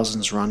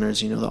 2000s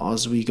runners, the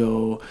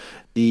Oswego,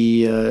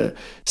 the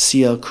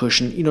CL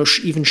Cushion,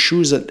 even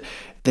shoes that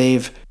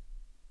they've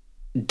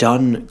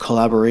done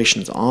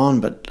collaborations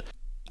on, but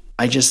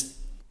I'm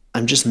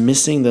just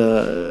missing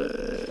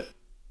the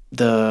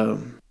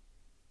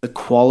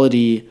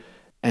quality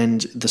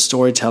and the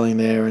storytelling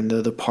there and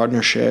the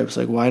partnerships.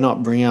 Like, why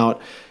not bring out?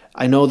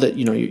 I know that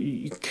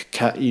you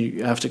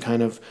have to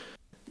kind of,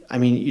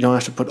 you don't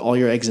have to put all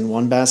your eggs in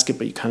one basket,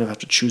 but you kind of have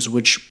to choose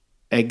which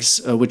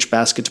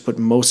basket to put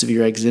most of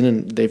your eggs in,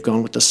 and they've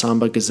gone with the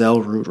Samba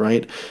Gazelle route,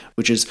 right?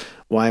 Which is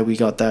why we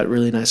got that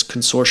really nice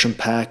consortium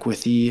pack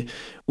with the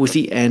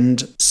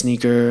End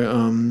sneaker,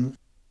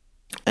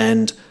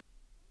 and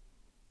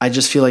I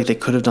just feel like they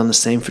could have done the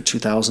same for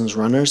 2000s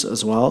runners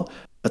as well,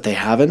 but they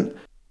haven't.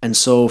 And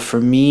so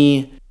for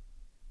me,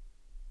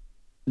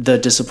 the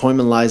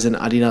disappointment lies in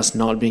Adidas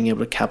not being able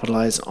to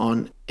capitalize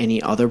on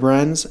any other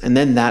brands. And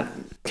then that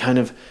kind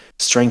of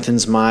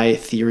strengthens my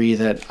theory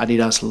that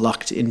Adidas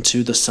lucked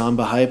into the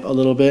Samba hype a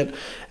little bit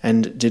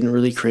and didn't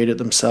really create it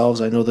themselves.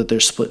 I know that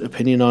there's split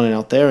opinion on it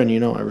out there, and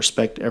I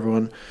respect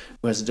everyone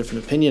who has a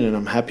different opinion, and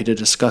I'm happy to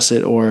discuss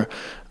it or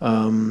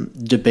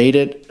debate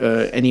it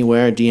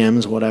anywhere,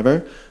 DMs,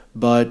 whatever.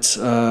 But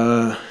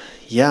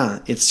yeah,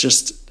 it's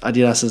just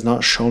Adidas has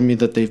not shown me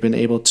that they've been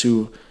able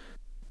to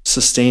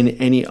sustain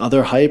any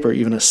other hype or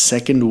even a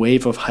second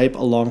wave of hype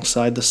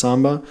alongside the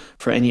Samba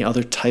for any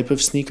other type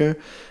of sneaker.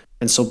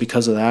 And so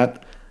because of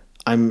that,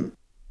 I'm,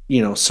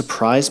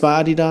 surprised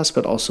by Adidas,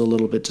 but also a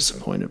little bit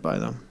disappointed by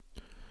them.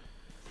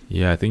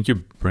 Yeah, I think you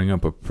bring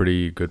up a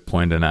pretty good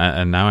point,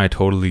 and now I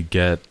totally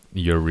get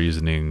your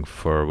reasoning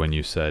for when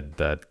you said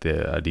that the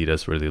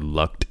Adidas really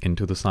lucked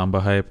into the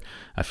Samba hype.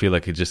 I feel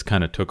like it just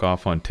kind of took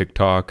off on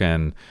TikTok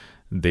and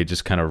they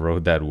just kind of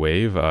rode that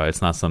wave.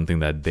 It's not something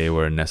that they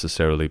were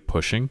necessarily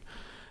pushing.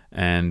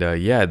 And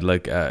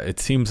it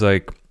seems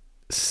like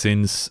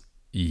since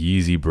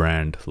Yeezy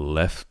brand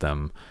left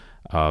them,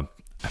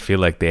 I feel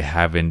like they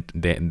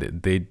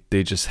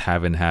just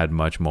haven't had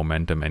much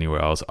momentum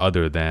anywhere else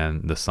other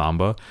than the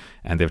Samba.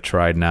 And they've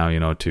tried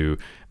now, to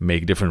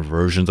make different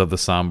versions of the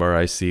Samba.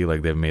 I see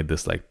like they've made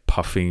this like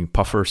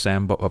puffer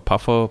Samba, a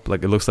puffer,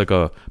 like it looks like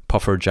a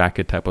puffer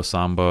jacket type of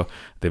Samba.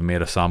 They've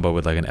made a Samba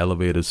with like an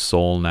elevated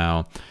sole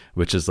now,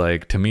 which is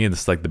like, to me,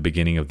 it's like the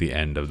beginning of the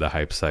end of the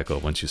hype cycle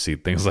once you see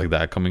things like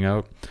that coming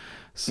out.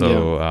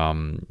 So,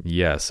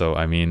 so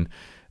I mean,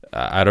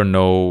 I don't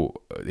know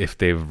if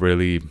they've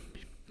really,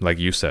 like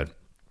you said,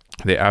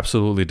 they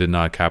absolutely did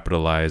not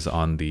capitalize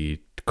on the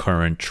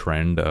current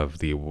trend of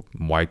the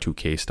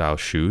Y2K style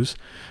shoes.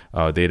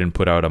 They didn't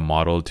put out a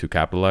model to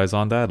capitalize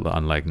on that,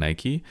 unlike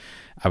Nike.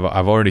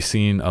 I've already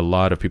seen a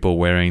lot of people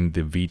wearing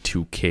the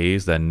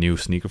V2Ks, that new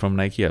sneaker from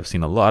Nike. I've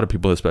seen a lot of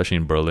people, especially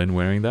in Berlin,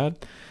 wearing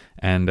that.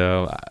 And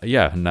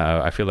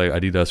I feel like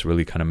Adidas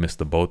really kind of missed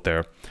the boat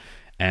there.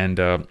 And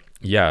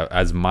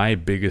as my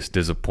biggest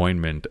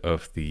disappointment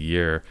of the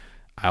year,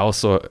 I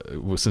also,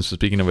 since we're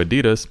speaking of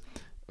Adidas,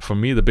 for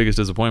me, the biggest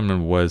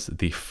disappointment was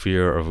the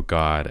Fear of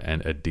God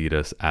and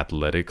Adidas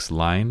Athletics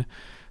line.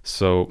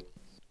 So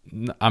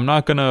I'm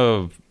not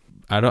gonna,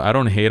 I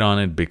don't hate on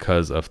it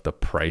because of the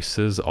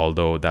prices,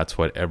 although that's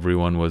what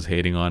everyone was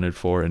hating on it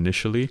for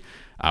initially.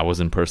 I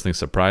wasn't personally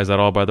surprised at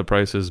all by the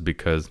prices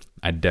because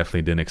I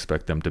definitely didn't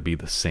expect them to be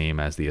the same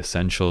as the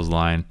Essentials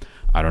line.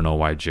 I don't know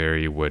why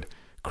Jerry would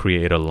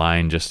create a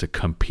line just to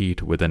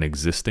compete with an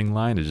existing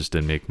line. It just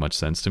didn't make much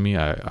sense to me.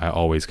 I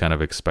always kind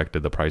of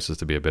expected the prices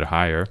to be a bit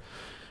higher.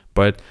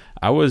 But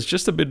I was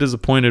just a bit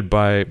disappointed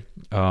by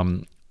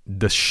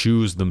the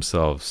shoes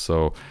themselves.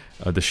 So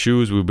the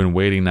shoes, we've been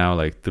waiting now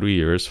like 3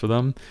 years for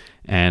them.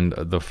 And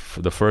the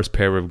first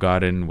pair we've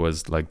gotten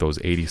was like those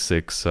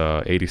 86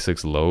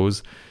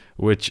 lows,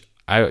 which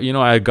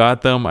I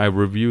got them. I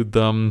reviewed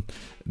them.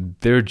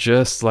 They're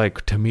just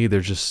like, to me,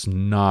 they're just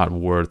not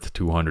worth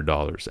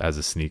 $200 as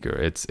a sneaker.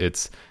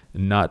 It's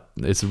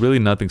really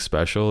nothing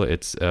special.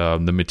 It's the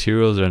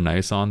materials are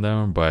nice on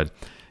them, but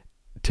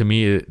to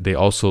me, they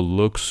also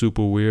look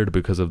super weird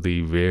because of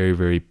the very,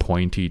 very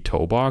pointy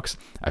toe box.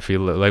 I feel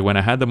like when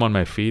I had them on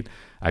my feet,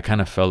 I kind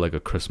of felt like a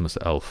Christmas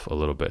elf a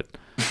little bit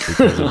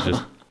because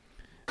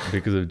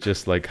of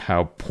just like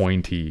how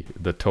pointy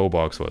the toe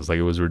box was. Like,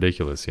 it was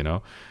ridiculous,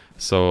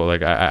 So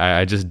like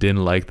I just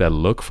didn't like that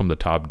look from the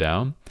top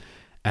down.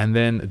 And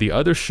then the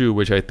other shoe,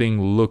 which I think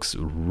looks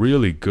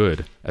really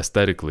good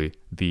aesthetically,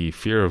 the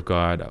Fear of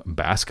God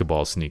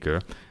basketball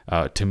sneaker.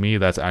 To me,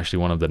 that's actually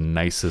one of the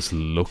nicest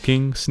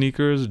looking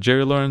sneakers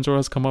Jerry Lorenzo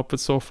has come up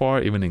with so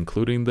far, even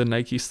including the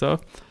Nike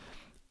stuff.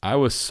 I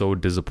was so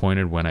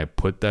disappointed when I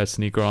put that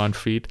sneaker on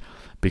feet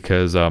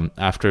because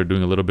after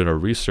doing a little bit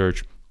of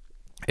research,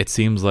 it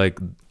seems like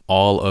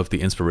all of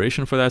the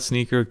inspiration for that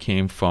sneaker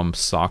came from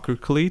soccer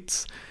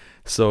cleats.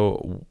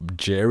 So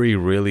Jerry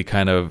really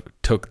kind of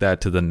took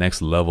that to the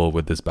next level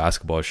with this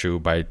basketball shoe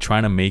by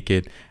trying to make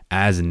it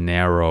as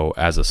narrow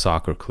as a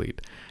soccer cleat.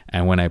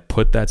 And when I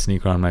put that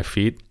sneaker on my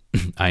feet,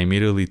 I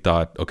immediately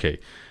thought, okay,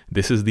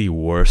 this is the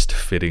worst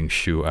fitting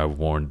shoe I've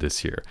worn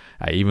this year.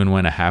 I even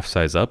went a half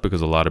size up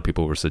because a lot of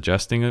people were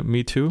suggesting it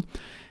me too.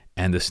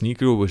 And the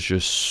sneaker was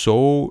just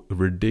so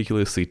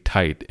ridiculously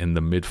tight in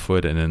the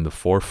midfoot and in the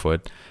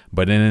forefoot.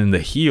 But then in the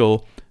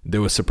heel,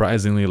 there was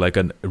surprisingly like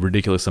a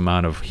ridiculous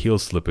amount of heel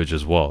slippage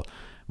as well,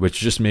 which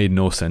just made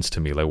no sense to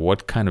me. Like,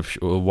 what kind of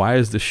why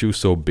is the shoe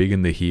so big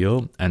in the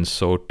heel and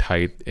so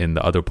tight in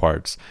the other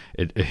parts?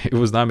 It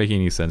was not making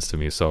any sense to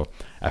me. So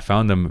I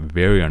found them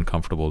very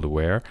uncomfortable to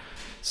wear.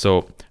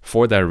 So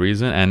for that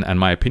reason, and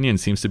my opinion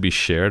seems to be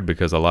shared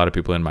because a lot of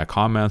people in my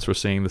comments were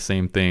saying the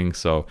same thing.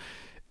 So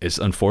it's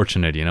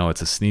unfortunate,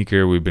 it's a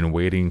sneaker we've been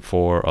waiting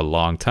for a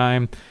long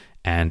time.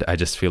 And I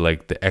just feel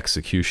like the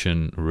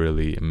execution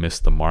really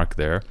missed the mark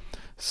there.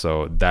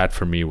 So that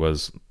for me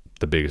was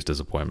the biggest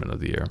disappointment of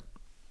the year.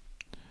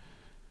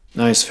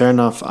 Nice, fair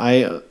enough.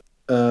 I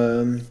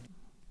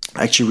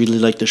actually really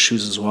like the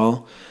shoes as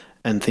well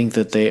and think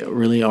that they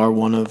really are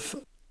one of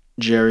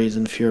Jerry's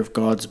and Fear of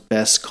God's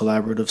best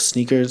collaborative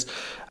sneakers.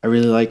 I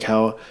really like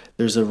how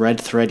there's a red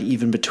thread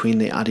even between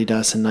the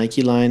Adidas and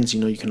Nike lines.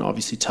 You can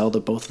obviously tell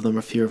that both of them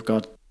are Fear of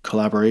God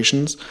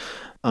collaborations.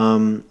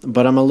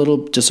 But I'm a little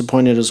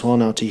disappointed as well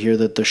now to hear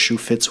that the shoe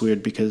fits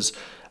weird because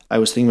I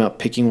was thinking about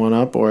picking one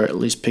up, or at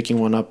least picking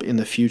one up in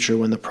the future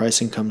when the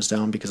pricing comes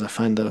down, because I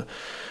find the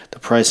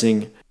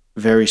pricing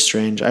very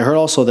strange. I heard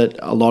also that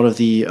a lot of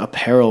the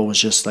apparel was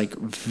just like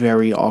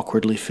very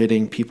awkwardly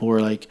fitting. People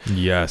were like,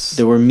 yes,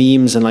 there were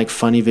memes and like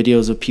funny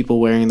videos of people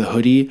wearing the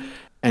hoodie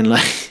and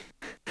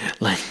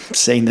like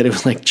saying that it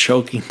was like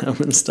choking them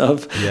and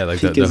stuff. Yeah, like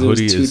the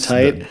hoodie is too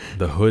tight.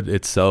 The hood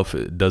itself,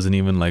 it doesn't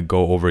even like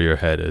go over your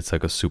head. It's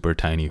like a super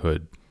tiny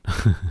hood.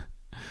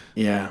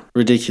 Yeah,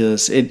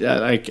 ridiculous. It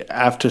like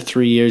after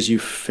 3 years, you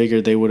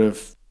figured they would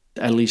have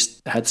at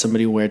least had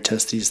somebody wear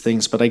test these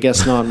things, but I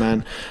guess not,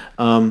 man.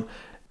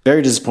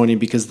 Very disappointing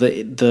because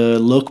the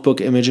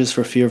lookbook images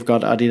for Fear of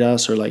God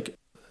Adidas, or like,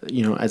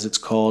 as it's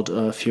called,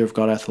 Fear of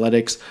God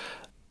Athletics,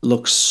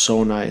 looks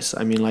so nice.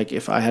 I mean, like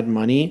if I had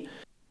money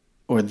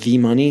or the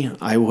money,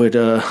 I would.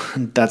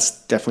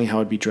 That's definitely how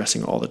I'd be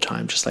dressing all the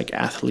time, just like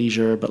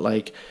athleisure, but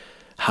like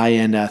high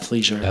end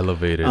athleisure,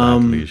 Elevated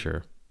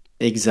athleisure.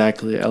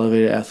 Exactly,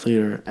 elevated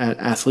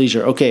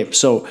athleisure. Okay,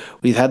 so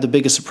we've had the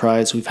biggest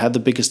surprise, we've had the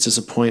biggest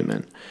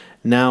disappointment.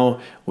 Now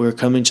we're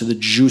coming to the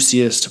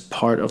juiciest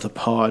part of the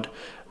pod.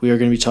 We are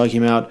going to be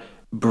talking about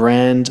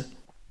brand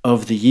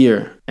of the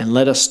year. And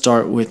let us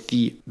start with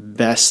the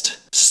best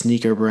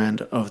sneaker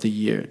brand of the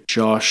year.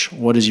 Josh,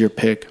 what is your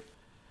pick?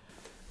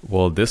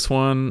 Well, this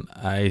one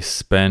I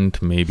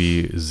spent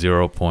maybe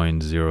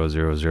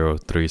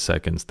 0.0003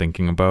 seconds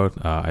thinking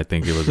about. I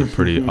think it was a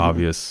pretty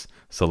obvious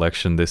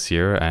selection this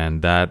year,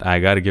 and that I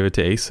got to give it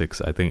to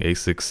Asics. I think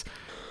Asics,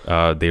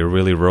 they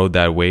really rode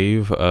that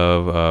wave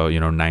of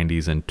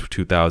 90s and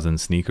 2000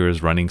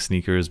 sneakers, running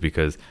sneakers,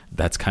 because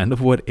that's kind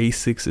of what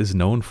Asics is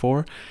known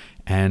for.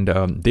 And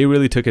they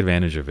really took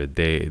advantage of it.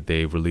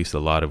 They released a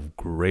lot of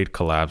great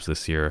collabs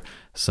this year.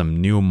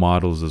 Some new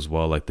models as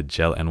well, like the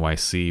Gel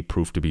NYC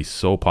proved to be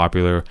so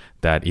popular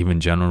that even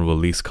general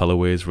release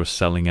colorways were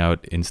selling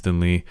out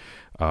instantly.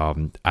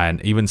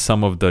 And even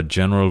some of the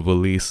general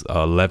release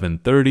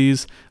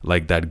 1130s,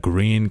 like that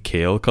green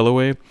kale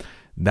colorway,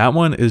 that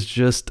one is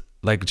just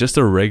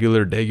a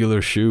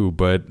regular shoe,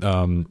 but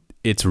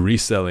it's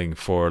reselling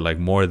for like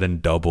more than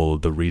double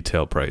the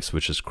retail price,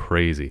 which is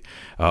crazy.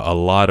 A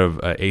lot of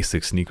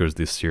Asics sneakers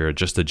this year,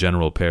 just the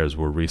general pairs,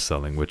 were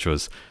reselling, which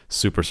was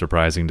super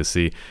surprising to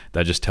see.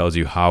 That just tells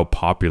you how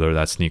popular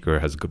that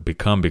sneaker has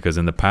become, because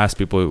in the past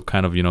people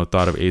kind of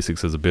thought of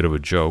Asics as a bit of a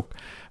joke,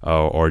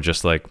 or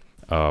just like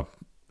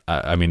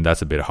I mean,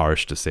 that's a bit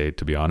harsh to say,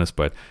 to be honest,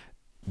 but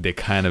they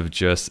kind of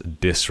just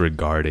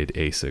disregarded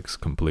Asics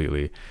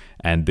completely.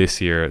 And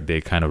this year,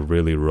 they kind of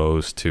really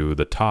rose to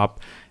the top.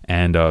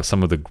 And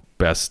some of the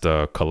best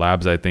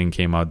collabs, I think,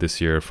 came out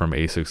this year from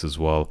Asics as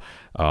well.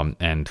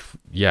 And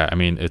yeah, I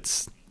mean,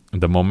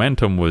 the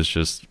momentum was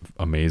just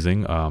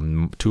amazing.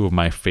 Two of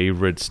my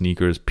favorite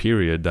sneakers,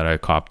 period, that I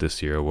copped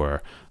this year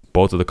were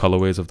both of the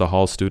colorways of the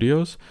Hall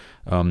Studios,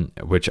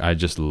 which I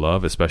just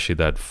love, especially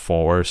that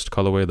Forest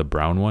colorway, the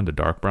brown one, the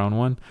dark brown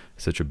one.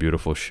 Such a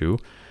beautiful shoe.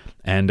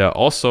 And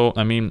also,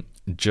 I mean,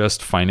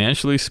 just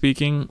financially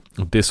speaking,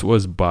 this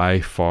was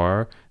by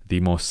far the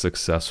most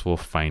successful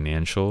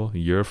financial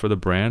year for the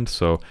brand.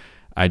 So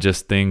I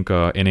just think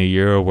in a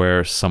year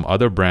where some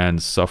other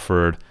brands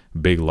suffered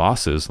big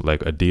losses,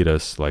 like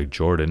Adidas, like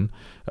Jordan,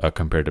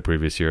 compared to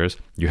previous years,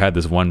 you had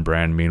this one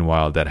brand,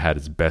 meanwhile, that had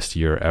its best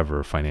year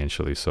ever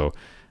financially. So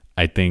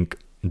I think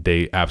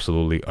they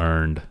absolutely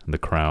earned the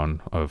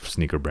crown of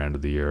sneaker brand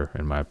of the year,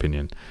 in my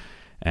opinion.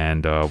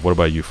 And what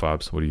about you,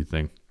 Fabs? What do you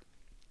think?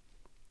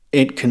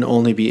 It can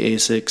only be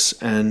Asics,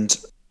 and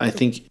I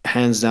think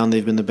hands down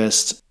they've been the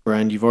best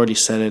brand. You've already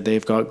said it.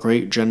 They've got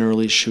great general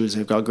release shoes.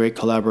 They've got great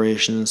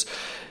collaborations.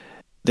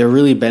 They're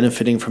really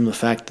benefiting from the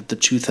fact that the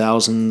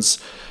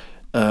 2000s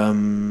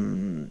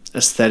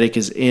aesthetic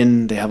is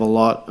in. They have a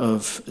lot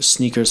of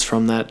sneakers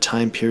from that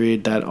time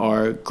period that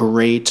are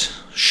great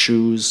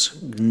shoes,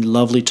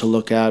 lovely to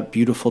look at,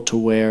 beautiful to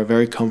wear,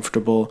 very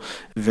comfortable,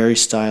 very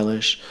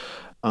stylish.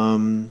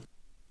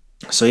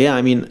 So yeah,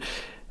 I mean,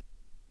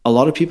 a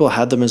lot of people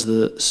had them as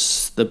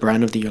the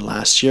brand of the year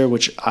last year,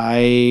 which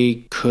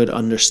I could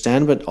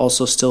understand, but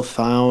also still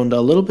found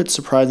a little bit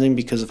surprising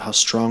because of how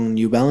strong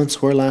New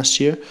Balance were last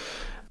year.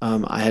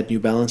 I had New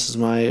Balance as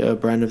my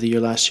brand of the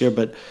year last year,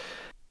 but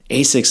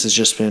Asics has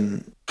just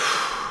been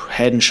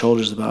head and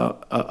shoulders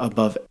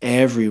above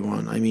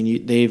everyone. I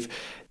mean,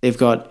 they've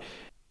got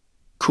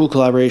cool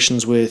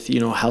collaborations with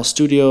Hal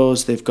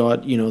Studios. They've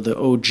got the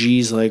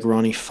OGs like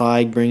Ronnie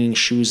Feig bringing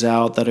shoes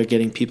out that are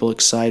getting people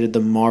excited. The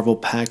Marvel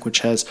pack, which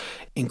has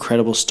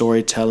incredible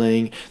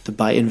storytelling. The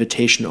by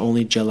invitation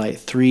only Gelite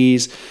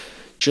 3s.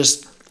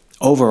 Just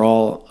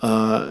overall,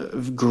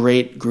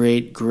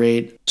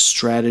 great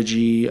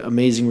strategy,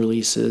 amazing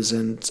releases,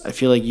 and I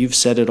feel like you've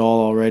said it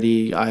all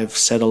already. I've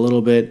said a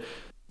little bit.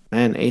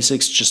 Man,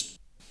 Asics just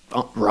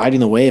riding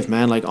the wave,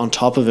 man, like on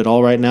top of it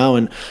all right now,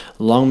 and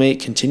long may it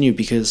continue,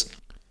 because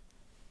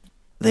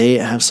they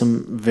have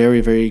some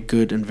very, very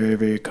good and very,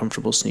 very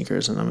comfortable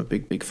sneakers, and I'm a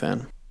big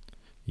fan.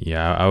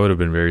 Yeah, I would have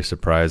been very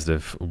surprised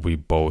if we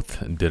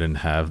both didn't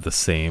have the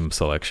same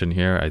selection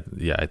here.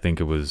 I think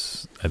it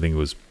was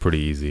pretty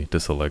easy to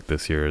select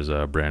this year's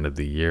brand of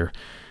the year.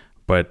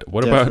 But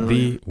what about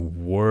the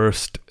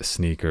worst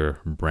sneaker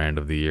brand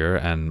of the year?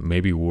 And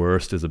maybe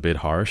worst is a bit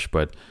harsh,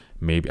 but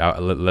maybe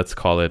let's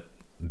call it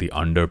the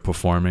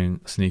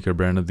underperforming sneaker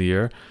brand of the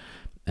year.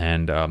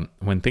 And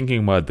when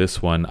thinking about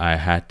this one, I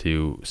had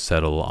to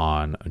settle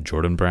on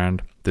Jordan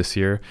Brand this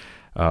year.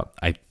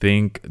 I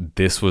think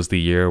this was the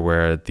year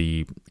where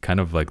the kind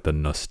of like the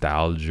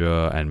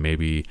nostalgia and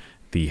maybe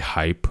the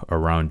hype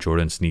around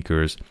Jordan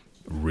sneakers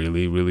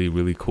really, really,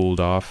 really cooled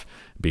off,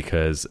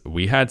 because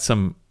we had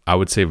some, I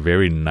would say,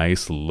 very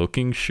nice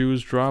looking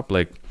shoes drop.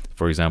 Like,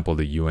 for example,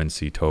 the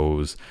UNC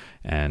toes,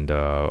 and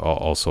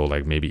also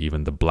like maybe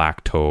even the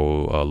black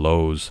toe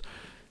lows.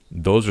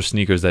 Those are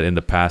sneakers that in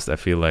the past I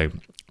feel like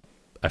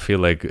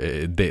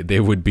they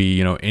would be,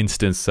 you know,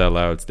 instant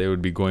sellouts. They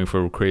would be going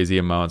for crazy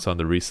amounts on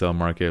the resale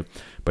market.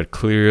 But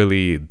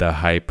clearly the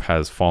hype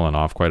has fallen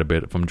off quite a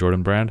bit from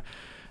Jordan Brand.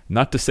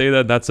 Not to say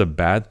that that's a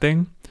bad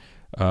thing,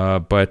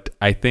 but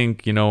I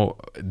think, you know,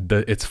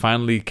 it's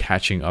finally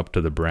catching up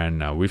to the brand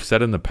now. We've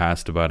said in the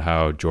past about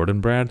how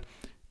Jordan Brand,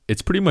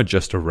 it's pretty much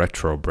just a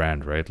retro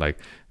brand, right? Like,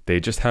 they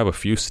just have a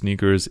few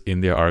sneakers in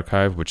their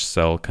archive which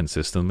sell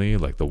consistently,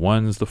 like the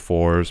 1s, the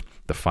 4s,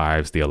 the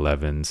 5s, the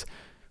 11s.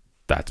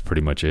 That's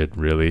pretty much it,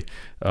 really.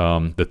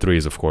 The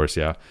 3s, of course,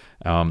 yeah.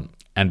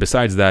 And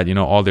besides that, you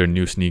know, all their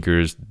new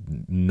sneakers,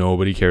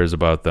 nobody cares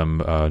about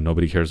them.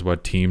 Nobody cares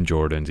about Team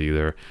Jordans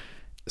either.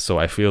 So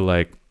I feel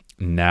like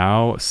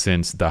now,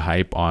 since the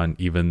hype on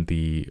even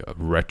the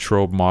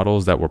retro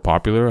models that were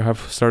popular have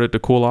started to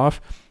cool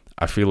off,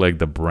 I feel like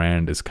the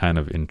brand is kind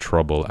of in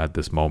trouble at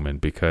this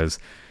moment, because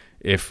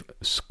if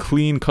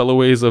clean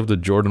colorways of the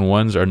Jordan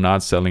 1s are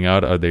not selling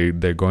out,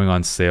 they're going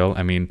on sale.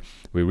 I mean,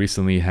 we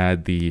recently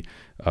had the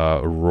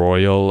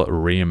Royal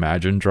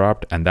Reimagined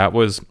dropped, and that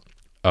was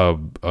a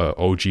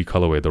OG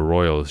colorway. The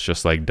Royal is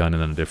just like done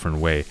in a different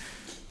way.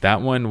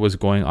 That one was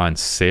going on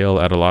sale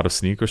at a lot of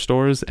sneaker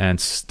stores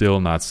and still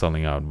not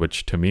selling out,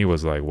 which to me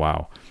was like,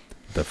 wow,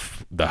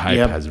 the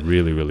hype has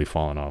really, really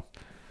fallen off.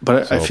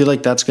 But so, I feel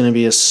like that's going to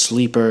be a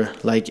sleeper.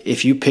 Like,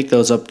 if you pick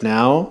those up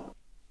now,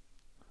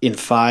 in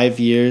 5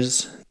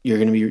 years, you're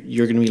gonna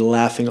be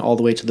laughing all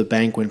the way to the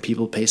bank when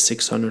people pay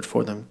 $600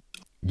 for them.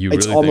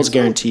 It's really almost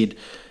guaranteed.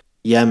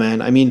 Yeah, man.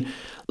 I mean,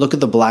 look at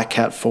the Black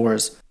Cat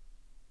 4s.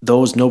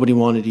 Those nobody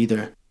wanted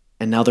either,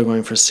 and now they're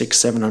going for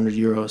 €600-700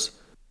 euros.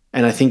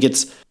 And I think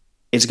it's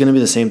gonna be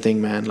the same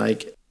thing, man.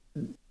 Like,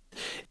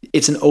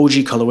 it's an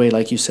OG colorway,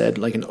 like you said,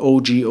 like an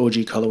OG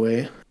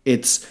colorway.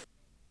 It's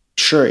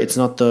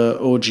not the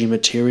OG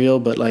material,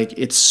 but like,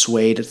 it's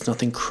suede. It's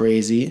nothing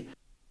crazy.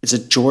 It's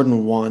a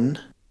Jordan 1.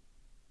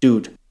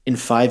 Dude, in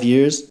 5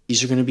 years,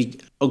 these are going to be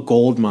a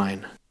gold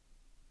mine.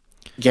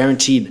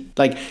 Guaranteed.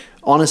 Like,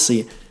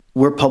 honestly,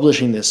 we're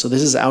publishing this, so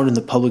this is out in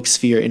the public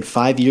sphere. In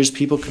 5 years,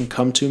 people can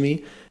come to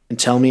me and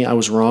tell me I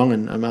was wrong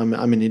and I'm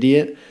an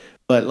idiot.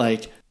 But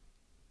like,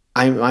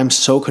 I'm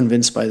so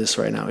convinced by this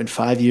right now. In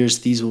 5 years,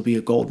 these will be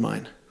a gold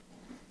mine.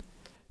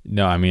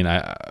 No, I mean,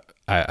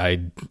 I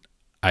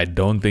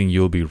don't think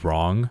you'll be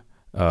wrong.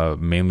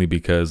 Mainly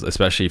because,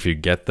 especially if you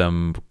get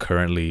them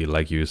currently,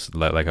 like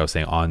I was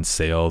saying, on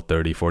sale,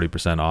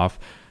 30-40% off,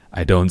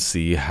 I don't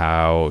see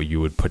how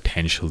you would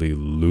potentially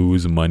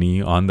lose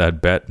money on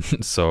that bet.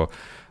 So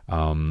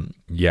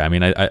yeah, I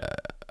mean, I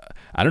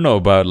don't know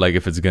about like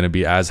if it's going to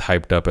be as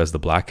hyped up as the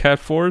Black Cat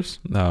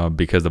 4s,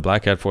 because the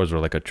Black Cat 4s were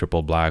like a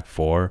triple black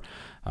 4.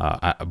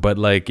 But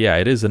like, yeah,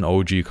 it is an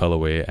OG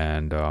colorway,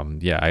 and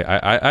yeah,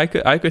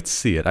 I could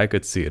see it,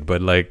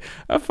 but like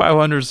a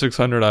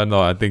 500-600, I don't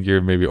know, I think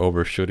you're maybe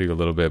overshooting a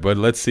little bit, but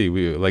let's see.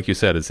 We, like you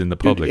said, it's in the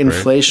public. Dude,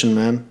 inflation,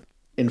 right? Man,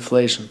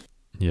 inflation.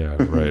 Yeah,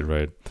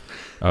 right.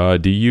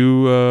 Do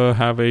you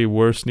have a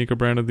worst sneaker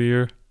brand of the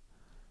year?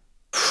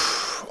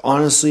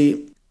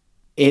 Honestly,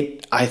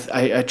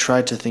 I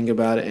tried to think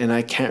about it, and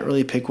I can't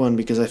really pick one,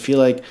 because I feel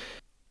like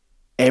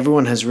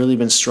everyone has really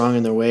been strong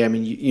in their way. I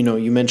mean, you know,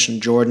 you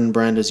mentioned Jordan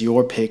Brand as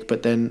your pick,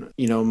 but then,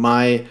 you know,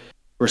 my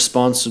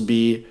response would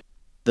be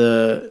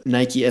the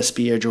Nike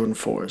SB Air Jordan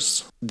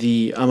 4s,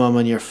 the A Ma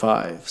Maniére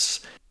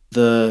 5s,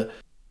 the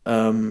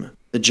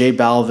J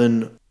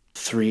Balvin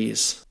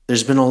 3s.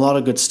 There's been a lot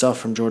of good stuff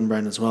from Jordan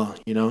Brand as well,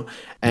 you know?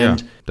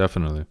 And yeah,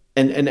 definitely.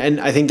 And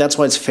I think that's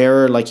why it's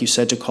fairer, like you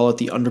said, to call it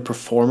the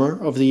underperformer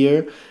of the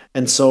year.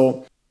 And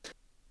so,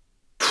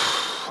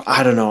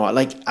 I don't know.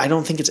 Like, I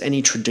don't think it's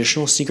any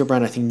traditional sneaker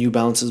brand. I think New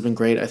Balance has been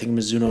great. I think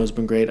Mizuno has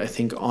been great. I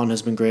think On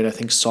has been great. I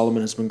think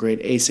Salomon has been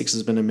great. Asics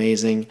has been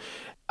amazing.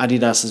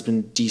 Adidas has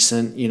been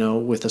decent, you know,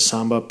 with the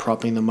Samba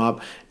propping them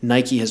up.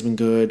 Nike has been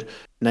good.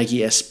 Nike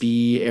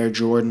SB Air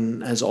Jordan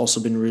has also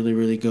been really,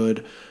 really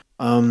good.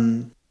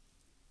 I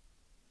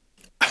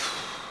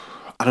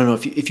don't know.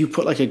 If you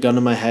put like a gun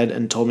in my head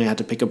and told me I had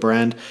to pick a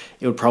brand,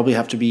 it would probably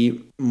have to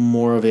be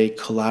more of a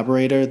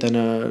collaborator than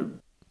a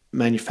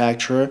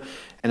manufacturer.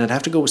 And I'd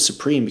have to go with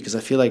Supreme, because I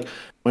feel like,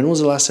 when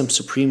was the last time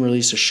Supreme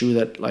released a shoe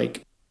that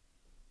like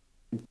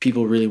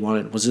people really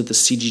wanted? Was it the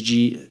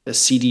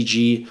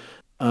CDG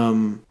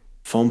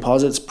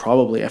Foamposites?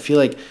 Probably. I feel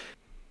like,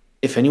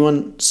 if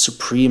anyone,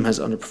 Supreme has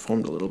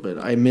underperformed a little bit.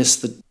 I miss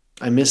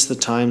the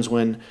times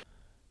when,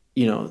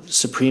 you know,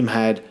 Supreme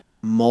had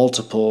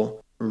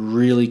multiple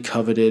really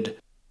coveted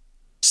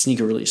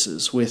sneaker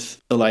releases with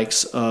the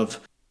likes of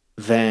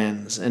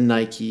Vans and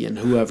Nike and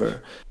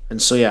whoever. And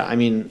so yeah, I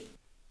mean,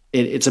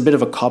 it's a bit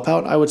of a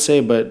cop-out, I would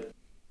say, but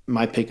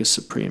my pick is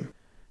Supreme.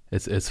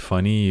 It's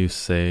funny you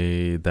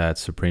say that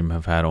Supreme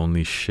have had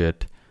only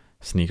shit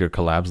sneaker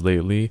collabs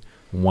lately.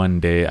 one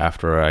day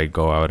after I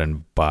go out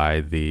and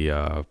buy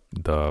the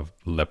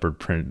leopard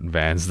print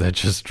Vans that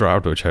just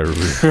dropped, which I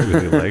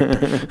really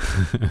liked.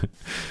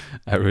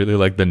 I really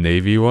like the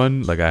navy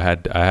one. Like I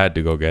had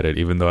to go get it,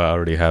 even though I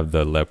already have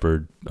the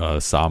leopard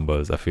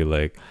Sambas. I feel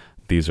like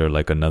these are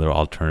like another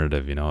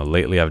alternative.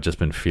 Lately I've just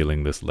been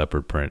feeling this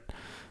leopard print,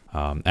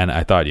 and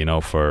I thought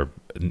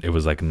it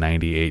was like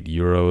 98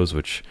 euros,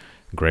 which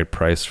great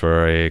price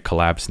for a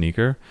collab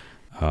sneaker.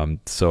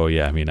 So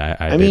yeah, I mean,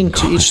 I mean,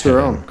 to each their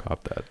own.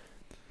 Cop that.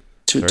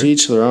 To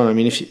each their own. I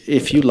mean,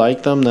 if you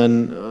like them,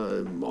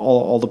 then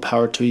all the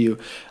power to you.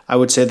 I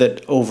would say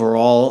that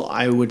overall,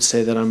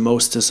 I'm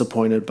most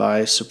disappointed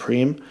by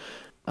Supreme.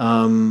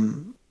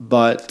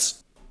 But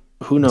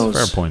who knows?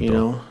 That's a fair point,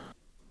 though.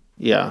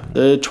 Yeah,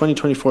 the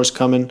 2024 is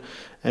coming,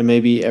 and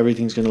maybe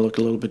everything's going to look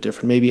a little bit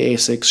different. Maybe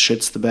ASICS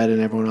shits the bed, and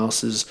everyone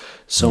else is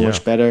so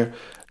much better.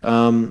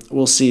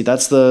 We'll see.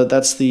 That's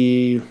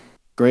the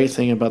great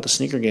thing about the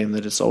sneaker game,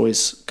 that it's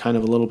always kind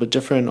of a little bit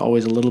different,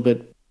 always a little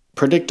bit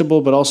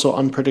predictable, but also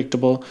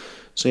unpredictable.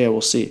 So yeah,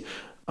 we'll see.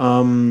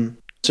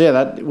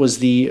 That was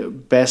the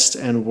best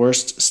and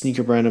worst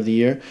sneaker brand of the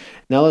year.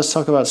 Now let's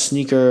talk about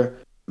sneaker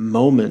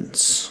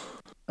moments.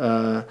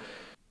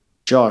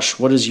 Josh,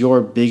 what is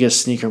your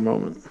biggest sneaker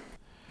moment?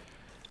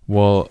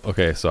 Well,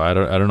 okay, so I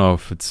don't know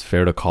if it's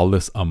fair to call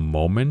this a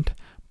moment,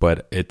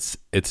 but it's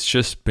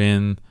just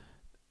been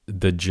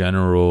the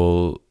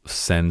general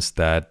sense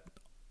that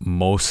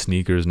most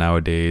sneakers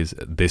nowadays,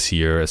 this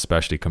year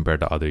especially compared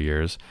to other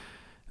years,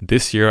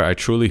 this year I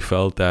truly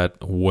felt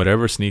that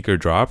whatever sneaker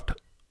dropped,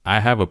 I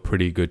have a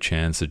pretty good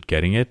chance at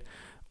getting it,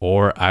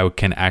 or I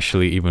can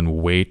actually even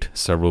wait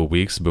several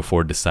weeks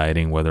before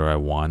deciding whether I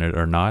want it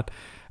or not.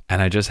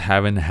 And I just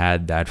haven't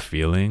had that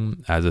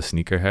feeling as a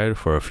sneakerhead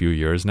for a few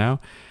years now.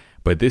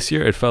 But this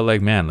year it felt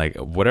like, man, like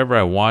whatever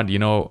I want,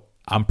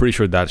 I'm pretty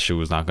sure that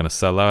shoe is not going to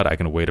sell out. I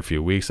can wait a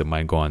few weeks. It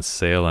might go on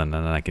sale and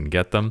then I can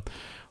get them.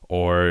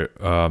 Or,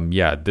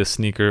 this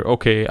sneaker,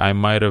 okay, I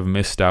might have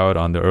missed out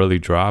on the early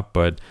drop,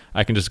 but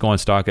I can just go on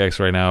StockX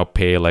right now,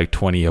 pay like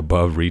 20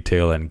 above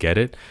retail and get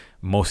it.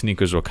 Most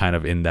sneakers were kind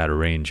of in that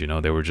range,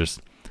 they were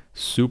just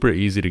super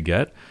easy to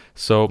get.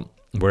 So,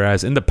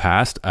 whereas in the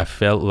past, I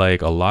felt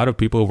like a lot of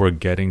people were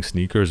getting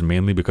sneakers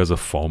mainly because of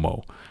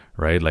FOMO,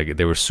 right? Like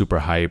they were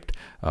super hyped.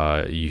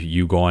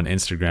 You go on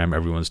Instagram,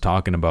 everyone's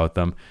talking about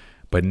them.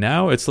 But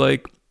now it's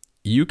like,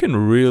 you can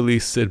really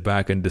sit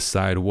back and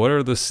decide what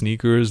are the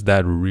sneakers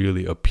that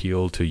really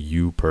appeal to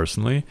you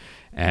personally,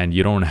 and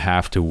you don't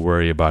have to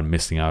worry about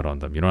missing out on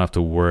them. You don't have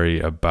to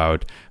worry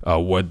about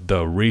what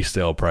the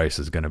resale price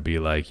is going to be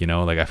like.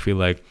 Like I feel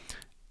like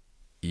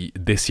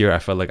this year I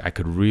felt like I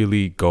could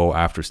really go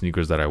after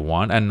sneakers that I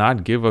want and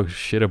not give a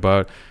shit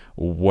about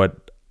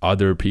what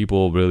other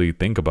people really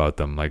think about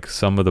them. Like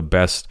some of the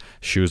best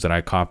shoes that I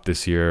copped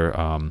this year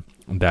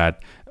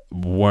that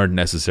weren't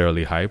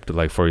necessarily hyped,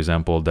 like for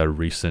example that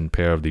recent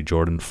pair of the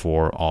Jordan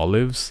 4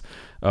 Olives,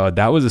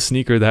 that was a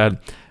sneaker that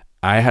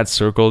I had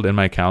circled in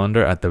my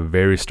calendar at the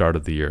very start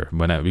of the year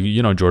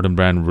when Jordan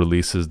Brand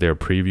releases their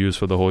previews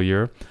for the whole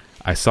year.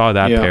 I saw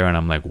that pair and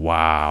I'm like,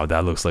 wow,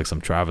 that looks like some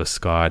Travis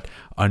Scott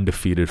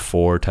undefeated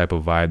 4 type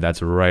of vibe.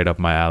 That's right up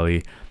my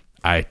alley.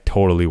 I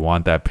totally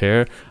want that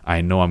pair.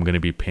 I know I'm going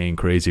to be paying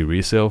crazy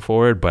resale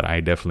for it, but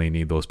I definitely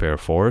need those pair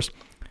of 4s.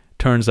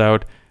 Turns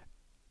out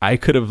I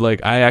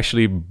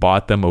actually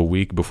bought them a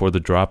week before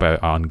the drop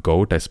on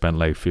GOAT. I spent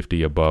like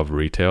 50 above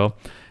retail,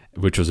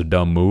 which was a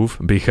dumb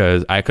move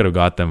because I could have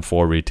got them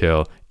for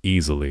retail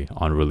easily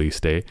on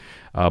release day.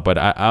 But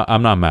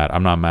I'm not mad.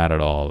 I'm not mad at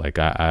all. Like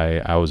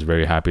I was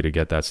very happy to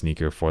get that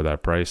sneaker for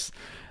that price.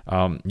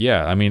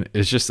 I mean,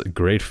 it's just a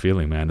great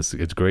feeling, man.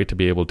 It's great to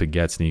be able to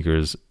get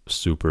sneakers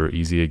super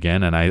easy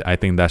again. And I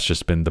think that's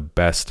just been the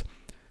best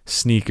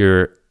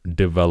sneaker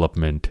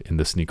development in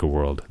the sneaker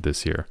world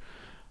this year.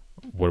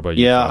 What about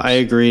you? Yeah, I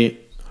agree.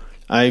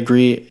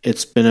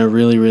 It's been a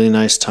really, really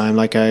nice time.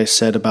 Like I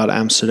said about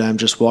Amsterdam,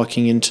 just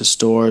walking into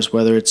stores,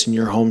 whether it's in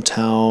your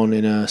hometown,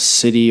 in a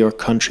city or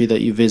country that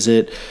you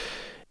visit,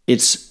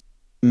 it's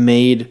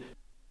made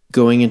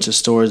going into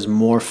stores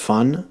more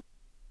fun,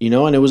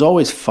 and it was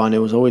always fun. It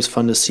was always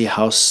fun to see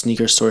how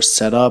sneaker stores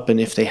set up and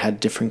if they had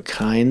different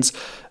kinds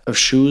of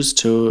shoes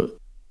to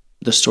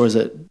the stores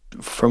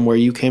from where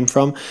you came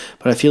from.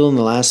 But I feel in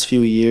the last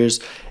few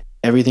years,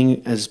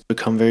 everything has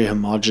become very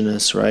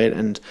homogenous, right?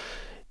 And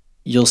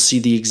you'll see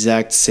the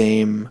exact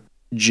same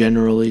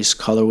general release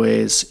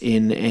colorways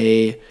in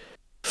a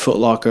Foot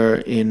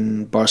Locker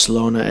in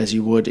Barcelona as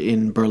you would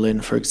in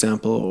Berlin, for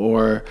example,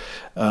 or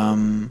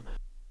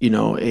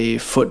a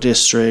Foot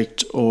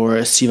District or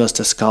a Sivas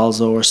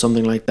Descalzo or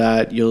something like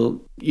that.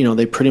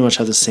 They pretty much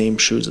have the same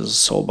shoes as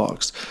a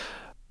Soulbox.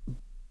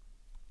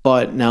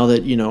 But now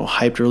that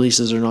hyped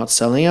releases are not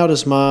selling out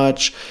as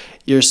much,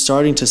 you're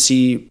starting to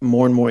see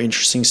more and more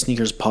interesting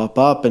sneakers pop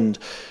up, and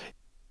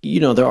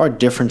there are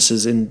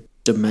differences in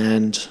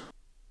demand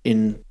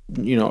in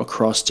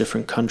across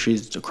different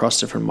countries, across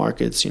different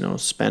markets.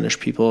 Spanish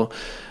people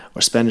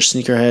or Spanish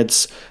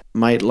sneakerheads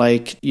might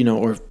like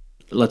or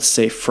let's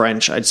say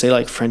French. I'd say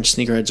like French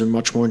sneakerheads are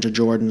much more into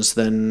Jordans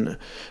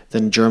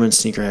than German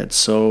sneakerheads.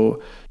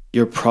 So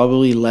you're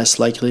probably less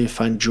likely to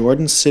find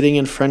Jordans sitting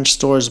in French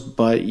stores,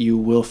 but you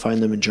will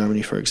find them in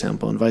Germany, for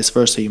example, and vice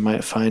versa. You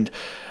might find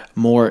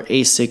more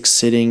Asics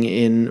sitting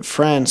in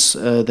France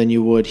than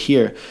you would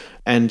here.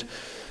 And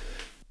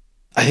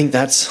I think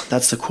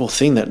that's the cool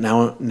thing, that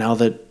now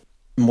that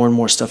more and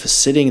more stuff is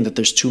sitting, that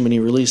there's too many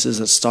releases,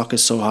 that stock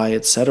is so high,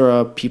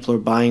 etc. People are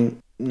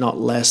buying not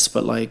less,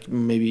 but like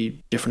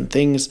maybe different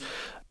things.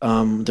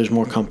 There's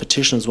more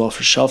competition as well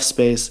for shelf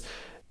space,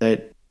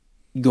 that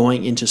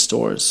going into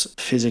stores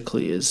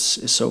physically is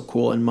so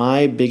cool. And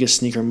my biggest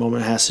sneaker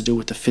moment has to do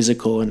with the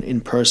physical and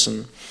in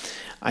person.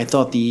 I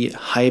thought the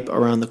hype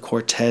around the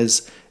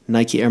Cortez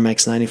Nike Air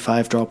Max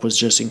 95 drop was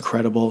just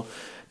incredible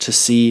to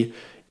see,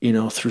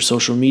 through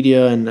social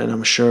media. And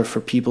I'm sure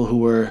for people who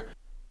were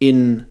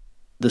in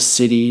the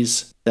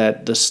cities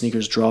that the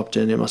sneakers dropped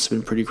in, it must have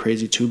been pretty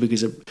crazy too,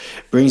 because it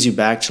brings you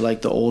back to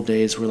like the old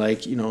days where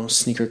like,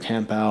 sneaker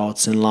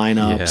campouts and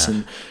lineups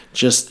and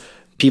just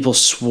people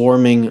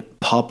swarming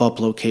pop-up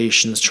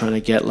locations trying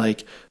to get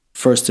like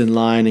first in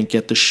line and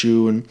get the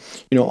shoe, and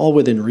all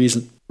within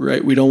reason,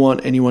 right? We don't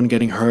want anyone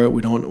getting hurt.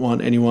 We don't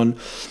want anyone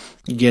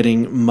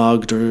getting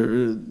mugged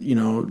or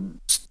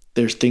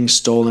their things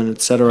stolen,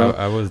 etc.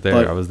 I was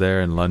there. I was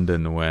there in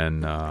London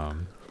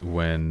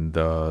when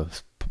the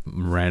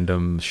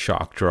random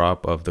shock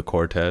drop of the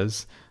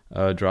Cortez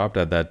dropped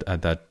at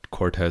that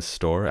Cortez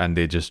store, and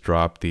they just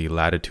dropped the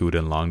latitude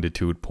and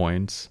longitude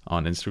points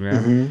on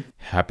Instagram.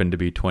 Happened to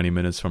be 20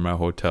 minutes from my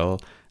hotel.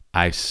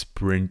 I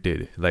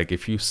sprinted. Like,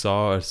 if you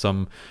saw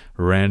some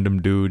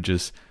random dude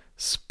just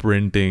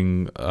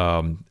sprinting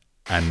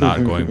and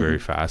not going very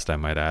fast, I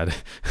might add,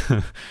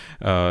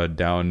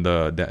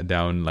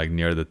 down like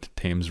near the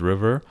Thames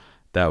River,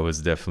 that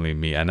was definitely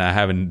me. And I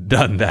haven't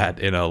done that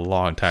in a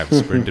long time.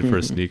 Sprinted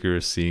for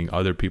sneakers, seeing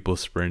other people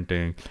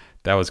sprinting.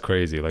 That was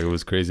crazy. Like, it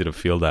was crazy to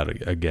feel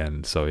that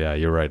again. So yeah,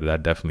 you're right.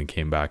 That definitely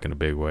came back in a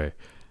big way.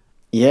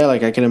 Yeah,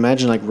 like I can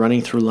imagine like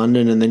running through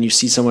London, and then you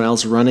see someone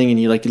else running, and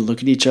you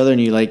look at each other,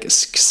 and you like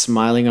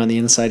smiling on the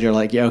inside. You're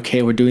like, yeah,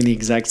 okay, we're doing the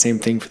exact same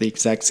thing for the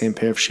exact same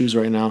pair of shoes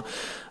right now.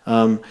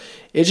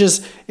 It's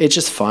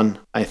just fun,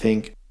 I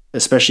think,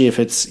 especially if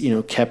it's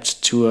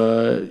kept to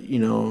a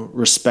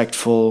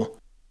respectful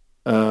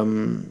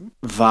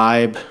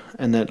vibe,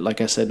 and that,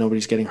 like I said,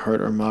 nobody's getting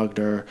hurt or mugged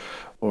or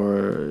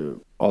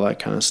all that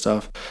kind of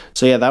stuff.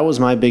 So yeah, that was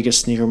my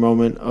biggest sneaker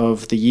moment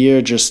of the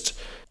year. Just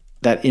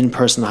that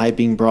in-person hype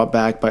being brought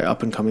back by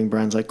up-and-coming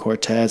brands like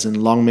Cortez,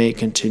 and long may it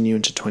continue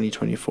into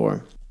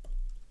 2024.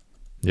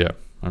 Yeah.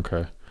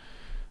 Okay.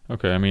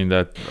 I mean,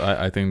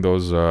 I think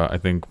those. I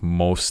think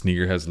most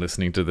sneakerheads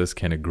listening to this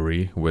can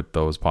agree with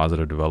those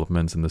positive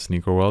developments in the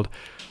sneaker world.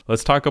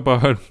 Let's talk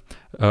about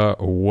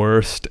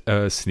worst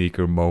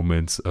sneaker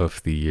moments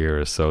of the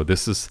year. So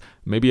this is,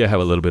 maybe I have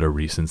a little bit of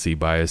recency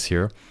bias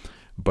here,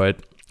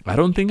 but I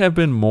don't think I've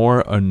been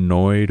more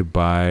annoyed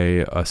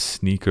by a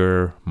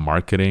sneaker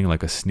marketing,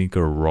 like a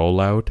sneaker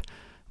rollout,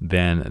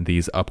 than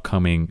these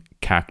upcoming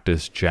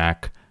Cactus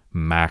Jack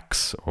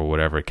Max or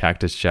whatever,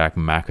 Cactus Jack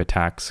Mac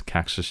attacks,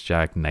 Cactus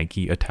Jack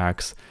Nike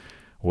attacks,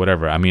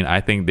 whatever. I mean, I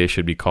think they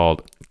should be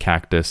called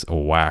Cactus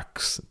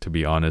Wax, to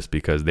be honest,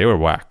 because they were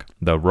whack.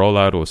 The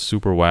rollout was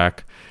super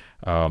whack.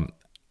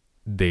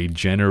 They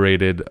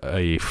generated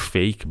a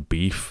fake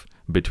beef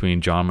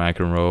between John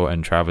McEnroe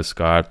and Travis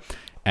Scott.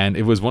 And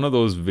it was one of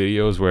those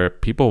videos where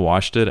people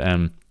watched it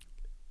and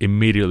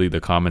immediately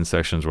the comment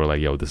sections were like,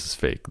 yo, this is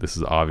fake. This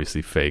is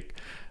obviously fake.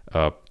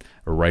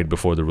 Right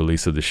before the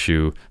release of the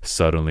shoe,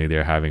 suddenly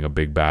they're having a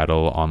big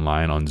battle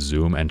online on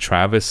Zoom. And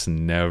Travis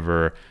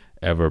never,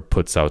 ever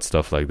puts out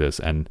stuff like this.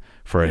 And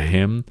for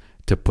him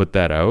to put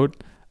that out,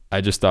 I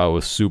just thought it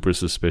was super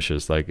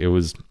suspicious. Like, it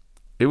was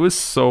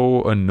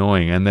so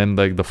annoying. And then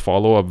like the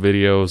follow-up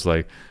videos,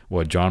 like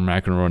what John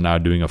McEnroe now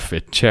doing a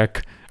fit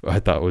check, I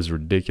thought was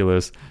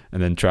ridiculous.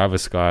 And then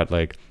Travis Scott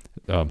like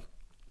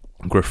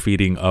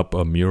graffitiing up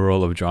a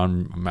mural of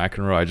John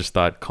McEnroe. I just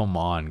thought, come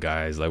on,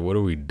 guys, like, what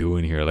are we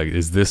doing here? Like,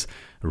 is this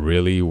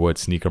really what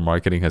sneaker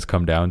marketing has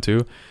come down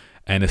to?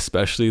 And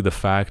especially the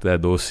fact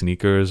that those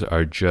sneakers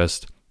are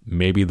just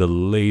maybe the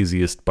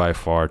laziest by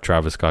far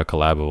Travis Scott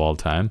collab of all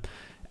time,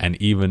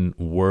 and even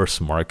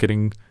worse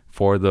marketing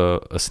for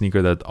a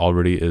sneaker that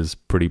already is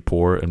pretty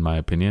poor in my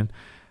opinion.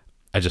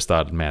 I just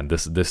thought, man,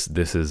 this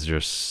is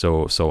just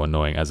so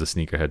annoying as a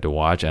sneakerhead to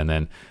watch. And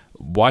then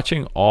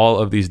watching all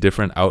of these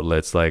different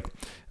outlets, like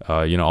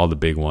all the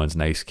big ones,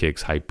 Nice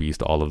Kicks,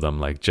 Hypebeast, all of them,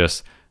 like,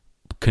 just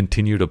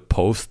continue to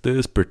post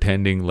this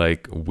pretending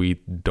like we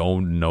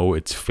don't know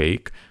it's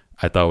fake,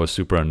 I thought was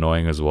super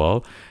annoying as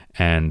well.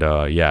 And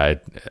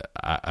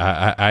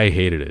I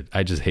hated it.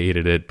 I just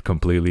hated it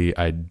completely.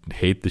 I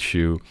hate the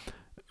shoe.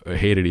 I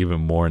hate it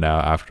even more now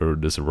after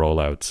this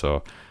rollout.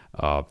 So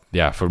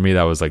for me,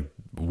 that was like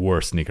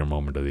worst sneaker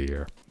moment of the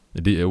year.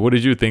 What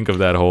did you think of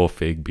that whole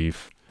fake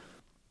beef?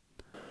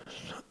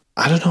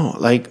 I don't know.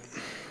 Like,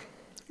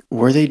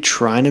 were they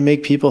trying to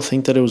make people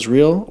think that it was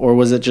real, or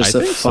was it just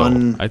a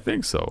fun? I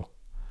think so.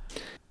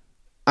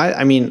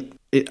 I mean,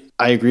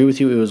 I agree with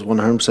you. It was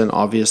 100%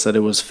 obvious that it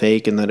was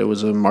fake and that it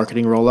was a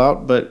marketing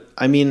rollout. But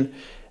I mean,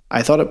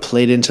 I thought it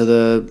played into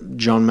the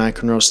John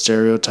McEnroe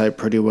stereotype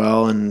pretty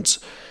well. And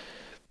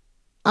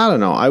I don't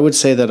know. I would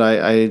say that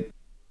I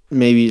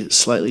maybe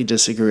slightly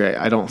disagree.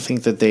 I don't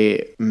think that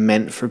they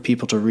meant for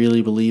people to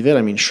really believe it.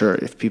 I mean, sure,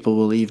 if people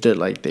believed it,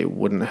 like they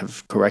wouldn't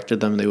have corrected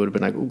them. They would have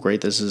been like, "Oh,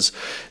 great, this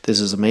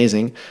is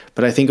amazing."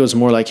 But I think it was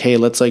more like, "Hey,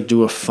 let's like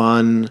do a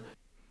fun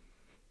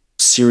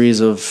series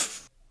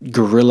of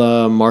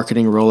guerrilla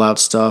marketing rollout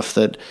stuff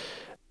that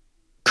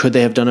could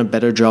they have done a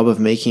better job of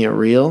making it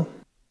real?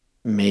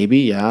 Maybe,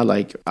 yeah.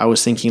 Like I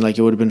was thinking like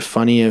it would have been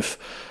funny if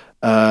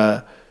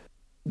if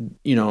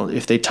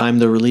they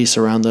timed the release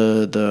around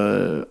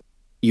the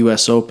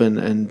US Open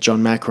and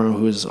John McEnroe,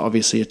 who is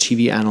obviously a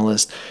TV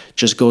analyst,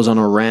 just goes on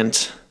a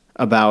rant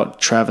about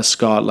Travis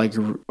Scott like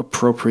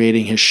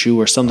appropriating his shoe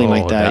or something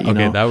like that.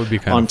 That would be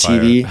kind on of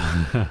fire. TV.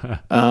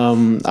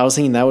 I was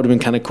thinking that would have been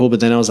kind of cool, but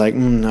then I was like,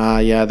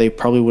 yeah, they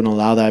probably wouldn't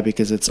allow that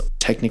because it's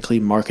technically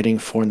marketing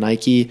for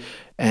Nike.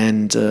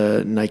 And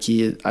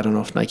Nike, I don't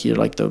know if Nike are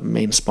like the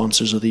main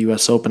sponsors of the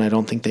US Open. I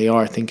don't think they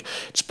are. I think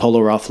it's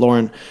Polo Ralph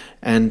Lauren.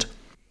 And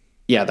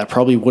yeah, that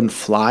probably wouldn't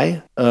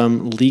fly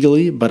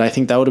legally, but I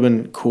think that would have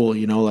been cool.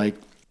 Like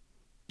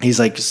he's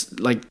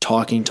like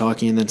talking,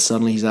 and then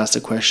suddenly he's asked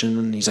a question,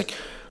 and he's like,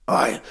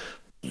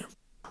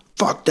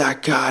 fuck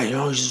that guy.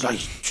 He's like,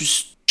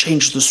 just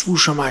changed the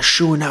swoosh on my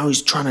shoe, and now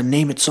he's trying to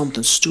name it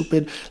something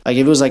stupid. Like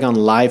if it was like on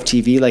live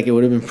TV, like it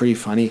would have been pretty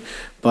funny.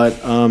 But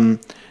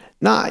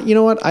you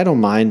know what? I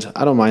don't mind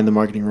the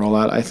marketing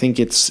rollout. I think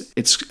it's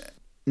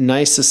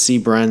nice to see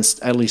brands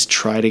at least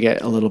try to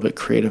get a little bit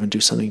creative and do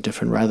something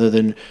different rather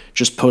than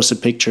just post a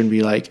picture and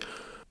be like,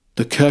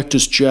 the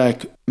Cactus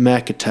Jack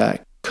Mac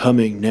Attack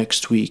coming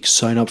next week,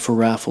 sign up for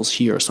raffles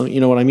here or something. You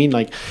know what I mean?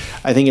 Like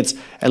I think it's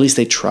at least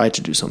they tried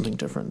to do something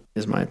different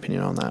is my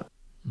opinion on that.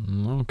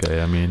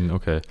 Okay. I mean,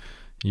 okay,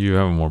 you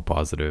have a more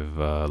positive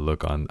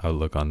outlook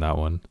on that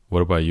one.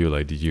 What about you?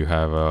 Like, did you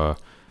have a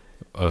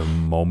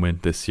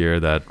moment this year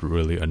that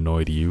really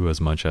annoyed you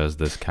as much as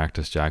this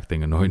Cactus Jack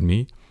thing annoyed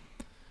me?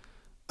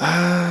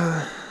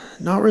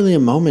 Not really a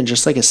moment,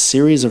 just like a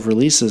series of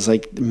releases,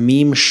 like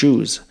meme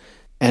shoes.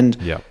 And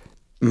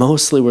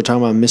mostly we're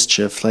talking about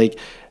Mischief. Like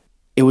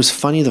it was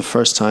funny the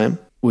first time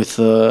with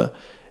the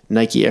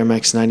Nike Air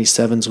Max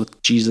 97s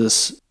with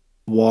Jesus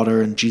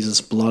water and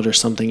Jesus blood or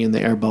something in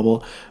the air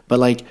bubble. But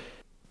like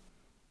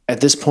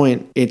at this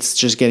point, it's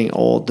just getting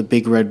old. The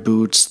big red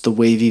boots, the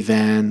wavy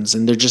Vans,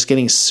 and they're just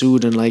getting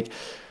sued. And like,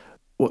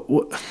 what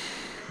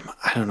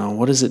I don't know.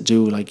 What does it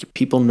do? Like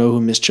people know who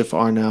Mischief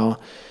are now.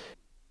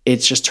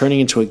 It's just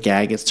turning into a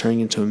gag. It's turning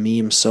into a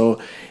meme.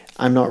 So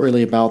I'm not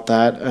really about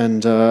that.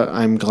 And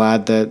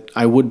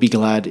I would be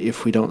glad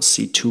if we don't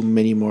see too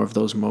many more of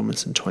those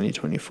moments in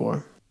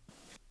 2024.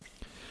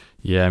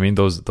 Yeah, I mean,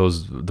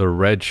 the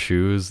red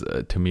shoes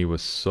to me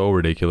was so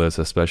ridiculous,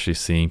 especially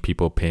seeing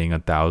people paying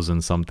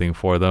 $1,000 something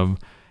for them.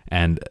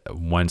 And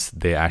once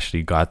they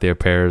actually got their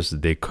pairs,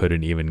 they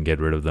couldn't even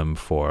get rid of them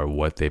for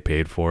what they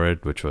paid for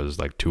it, which was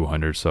like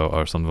 $200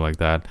 or something like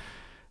that.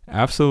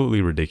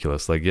 Absolutely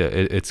ridiculous. Like, yeah,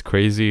 it's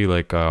crazy.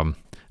 Like, I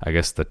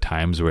guess the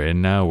times we're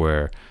in now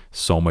where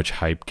so much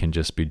hype can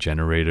just be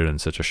generated in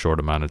such a short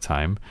amount of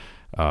time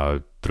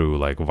through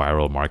like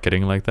viral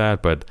marketing like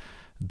that. But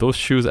those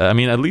shoes, I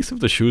mean, at least if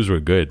the shoes were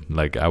good,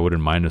 like I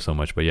wouldn't mind it so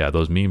much. But yeah,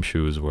 those meme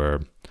shoes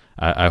were,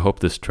 I hope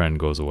this trend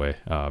goes away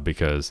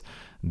because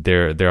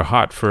they're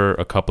hot for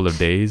a couple of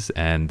days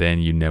and then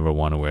you never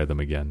want to wear them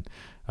again.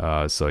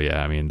 So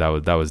yeah, I mean, that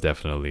was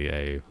definitely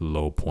a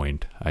low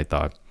point, I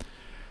thought.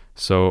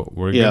 So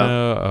we're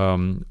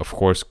gonna, of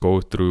course, go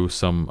through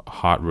some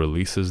hot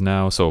releases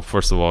now. So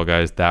first of all,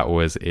 guys, that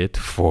was it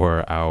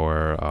for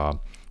our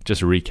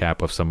just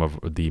recap of some of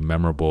the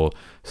memorable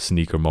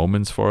sneaker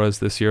moments for us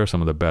this year,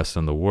 some of the best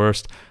and the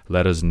worst.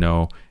 Let us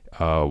know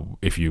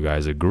if you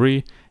guys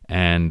agree.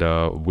 And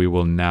we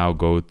will now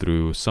go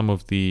through some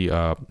of the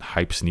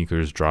hype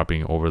sneakers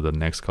dropping over the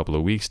next couple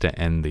of weeks to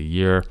end the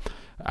year.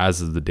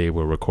 As of the day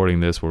we're recording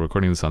this on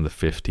the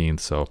 15th.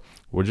 So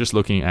we're just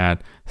looking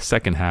at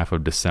second half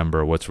of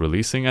December, what's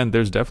releasing. And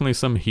there's definitely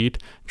some heat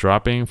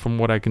dropping from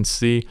what I can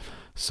see.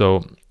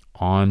 So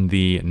on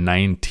the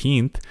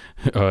 19th,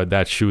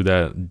 that shoe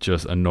that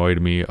just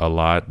annoyed me a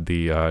lot,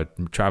 the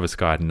Travis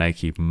Scott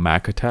Nike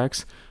Mac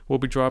Attacks will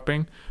be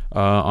dropping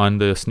on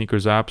the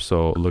sneakers app.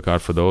 So look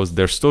out for those.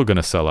 They're still going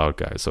to sell out,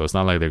 guys. So it's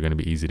not like they're going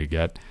to be easy to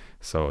get.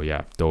 So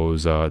yeah,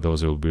 those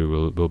will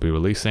be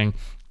releasing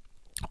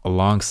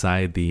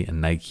alongside the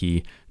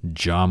Nike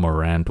Ja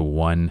Morant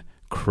 1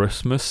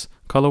 Christmas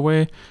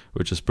colorway,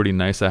 which is pretty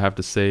nice, I have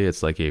to say.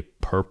 It's like a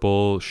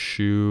purple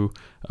shoe.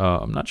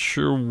 I'm not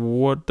sure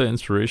what the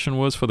inspiration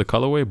was for the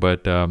colorway,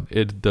 but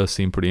it does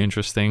seem pretty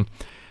interesting.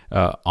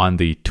 On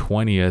the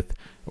 20th,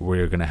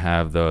 we're going to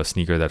have the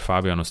sneaker that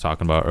Fabian was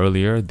talking about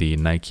earlier. The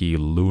Nike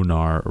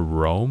Lunar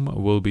Rome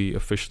will be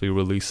officially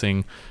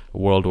releasing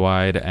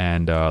worldwide,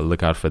 and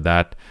look out for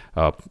that.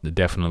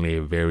 Definitely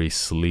a very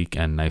sleek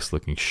and nice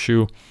looking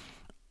shoe.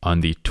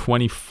 On the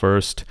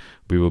 21st,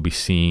 we will be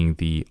seeing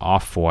the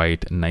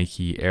Off-White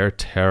Nike Air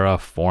Terra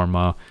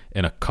Forma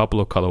in a couple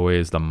of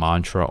colorways, the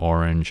Mantra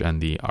Orange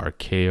and the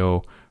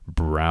Archeo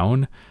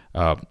Brown.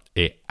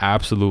 A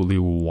absolutely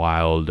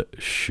wild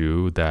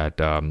shoe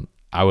that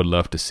I would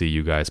love to see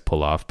you guys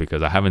pull off,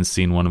 because I haven't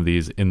seen one of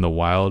these in the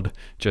wild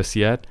just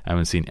yet. I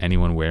haven't seen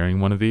anyone wearing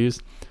one of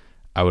these.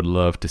 I would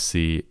love to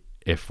see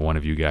if one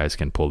of you guys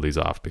can pull these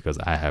off, because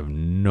I have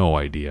no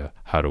idea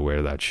how to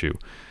wear that shoe.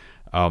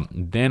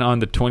 Then on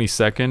the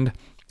 22nd,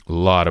 a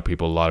lot of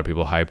people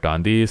hyped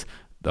on these.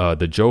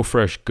 The Joe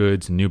Fresh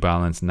Goods New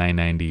Balance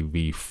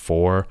 990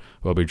 V4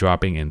 will be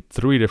dropping in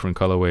 3 different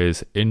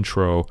colorways: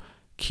 Intro,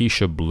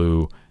 Keisha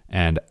Blue,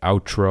 and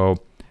Outro.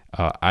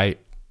 I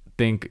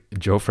think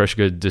Joe Fresh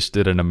Goods just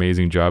did an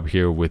amazing job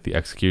here with the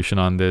execution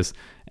on this,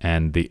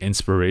 and the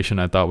inspiration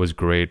I thought was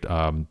great,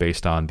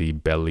 based on the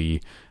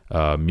Belly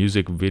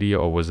music video,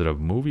 or was it a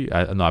movie?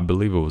 I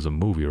believe it was a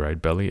movie, right?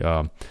 Belly.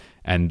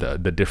 And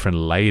the different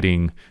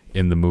lighting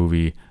in the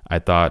movie I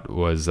thought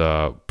was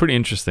pretty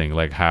interesting,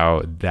 like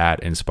how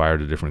that inspired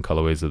the different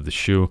colorways of the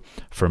shoe.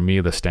 For me,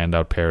 the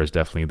standout pair is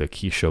definitely the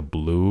Keisha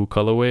Blue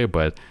colorway,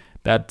 but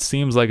that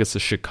seems like it's a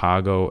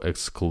Chicago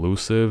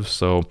exclusive.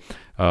 So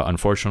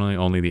unfortunately,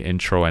 only the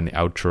Intro and the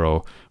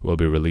Outro will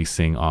be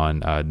releasing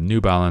on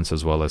New Balance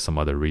as well as some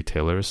other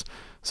retailers.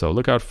 So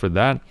look out for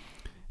that.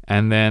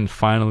 And then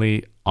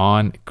finally,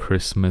 on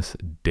Christmas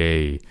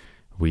Day,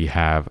 we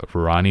have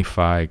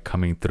Ronify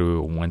coming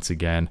through once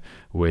again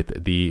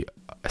with the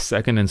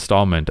second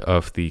installment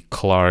of the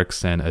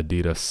Clarks and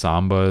Adidas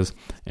Sambas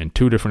in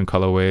 2 different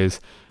colorways.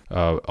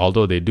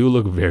 Although they do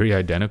look very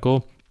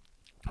identical,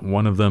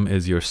 one of them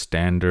is your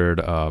standard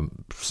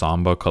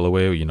Samba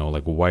colorway,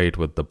 like white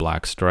with the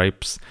black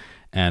stripes.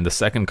 And the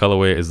second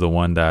colorway is the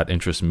one that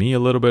interests me a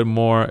little bit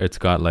more. It's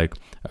got like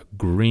a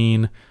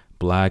green,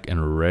 black,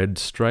 and red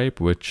stripe,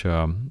 which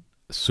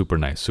super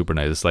nice.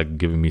 It's like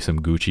giving me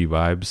some Gucci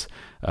vibes.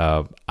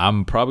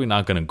 I'm probably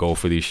not going to go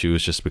for these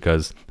shoes just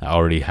because I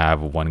already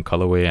have one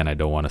colorway and I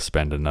don't want to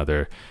spend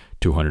another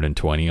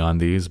 $220 on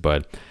these.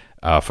 But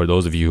for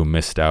those of you who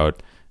missed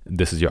out,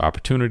 this is your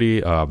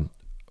opportunity.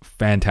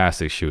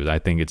 Fantastic shoes. I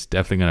think it's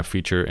definitely going to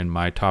feature in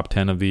my top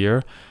 10 of the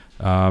year.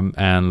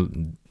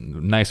 And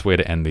nice way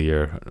to end the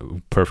year.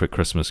 Perfect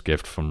Christmas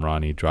gift from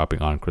Ronnie,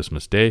 dropping on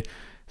Christmas Day.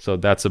 So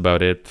that's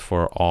about it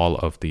for all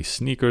of the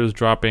sneakers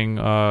dropping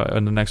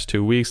in the next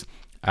 2 weeks.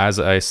 As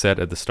I said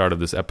at the start of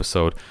this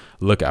episode,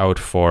 look out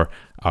for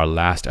our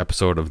last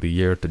episode of the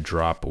year to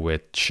drop,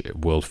 which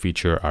will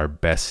feature our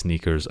best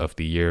sneakers of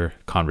the year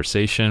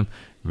conversation.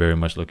 Very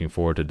much looking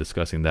forward to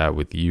discussing that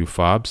with you,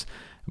 Fobs.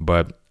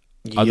 But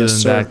other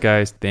than that,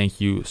 guys, thank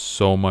you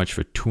so much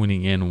for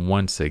tuning in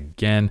once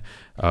again.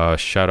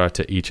 Shout out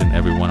to each and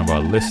every one of our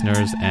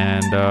listeners.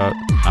 And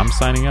I'm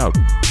signing out.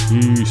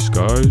 Peace,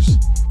 guys.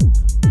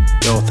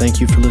 Yo, thank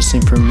you for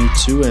listening from me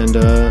too, and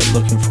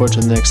looking forward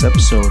to the next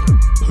episode.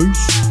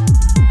 Peace.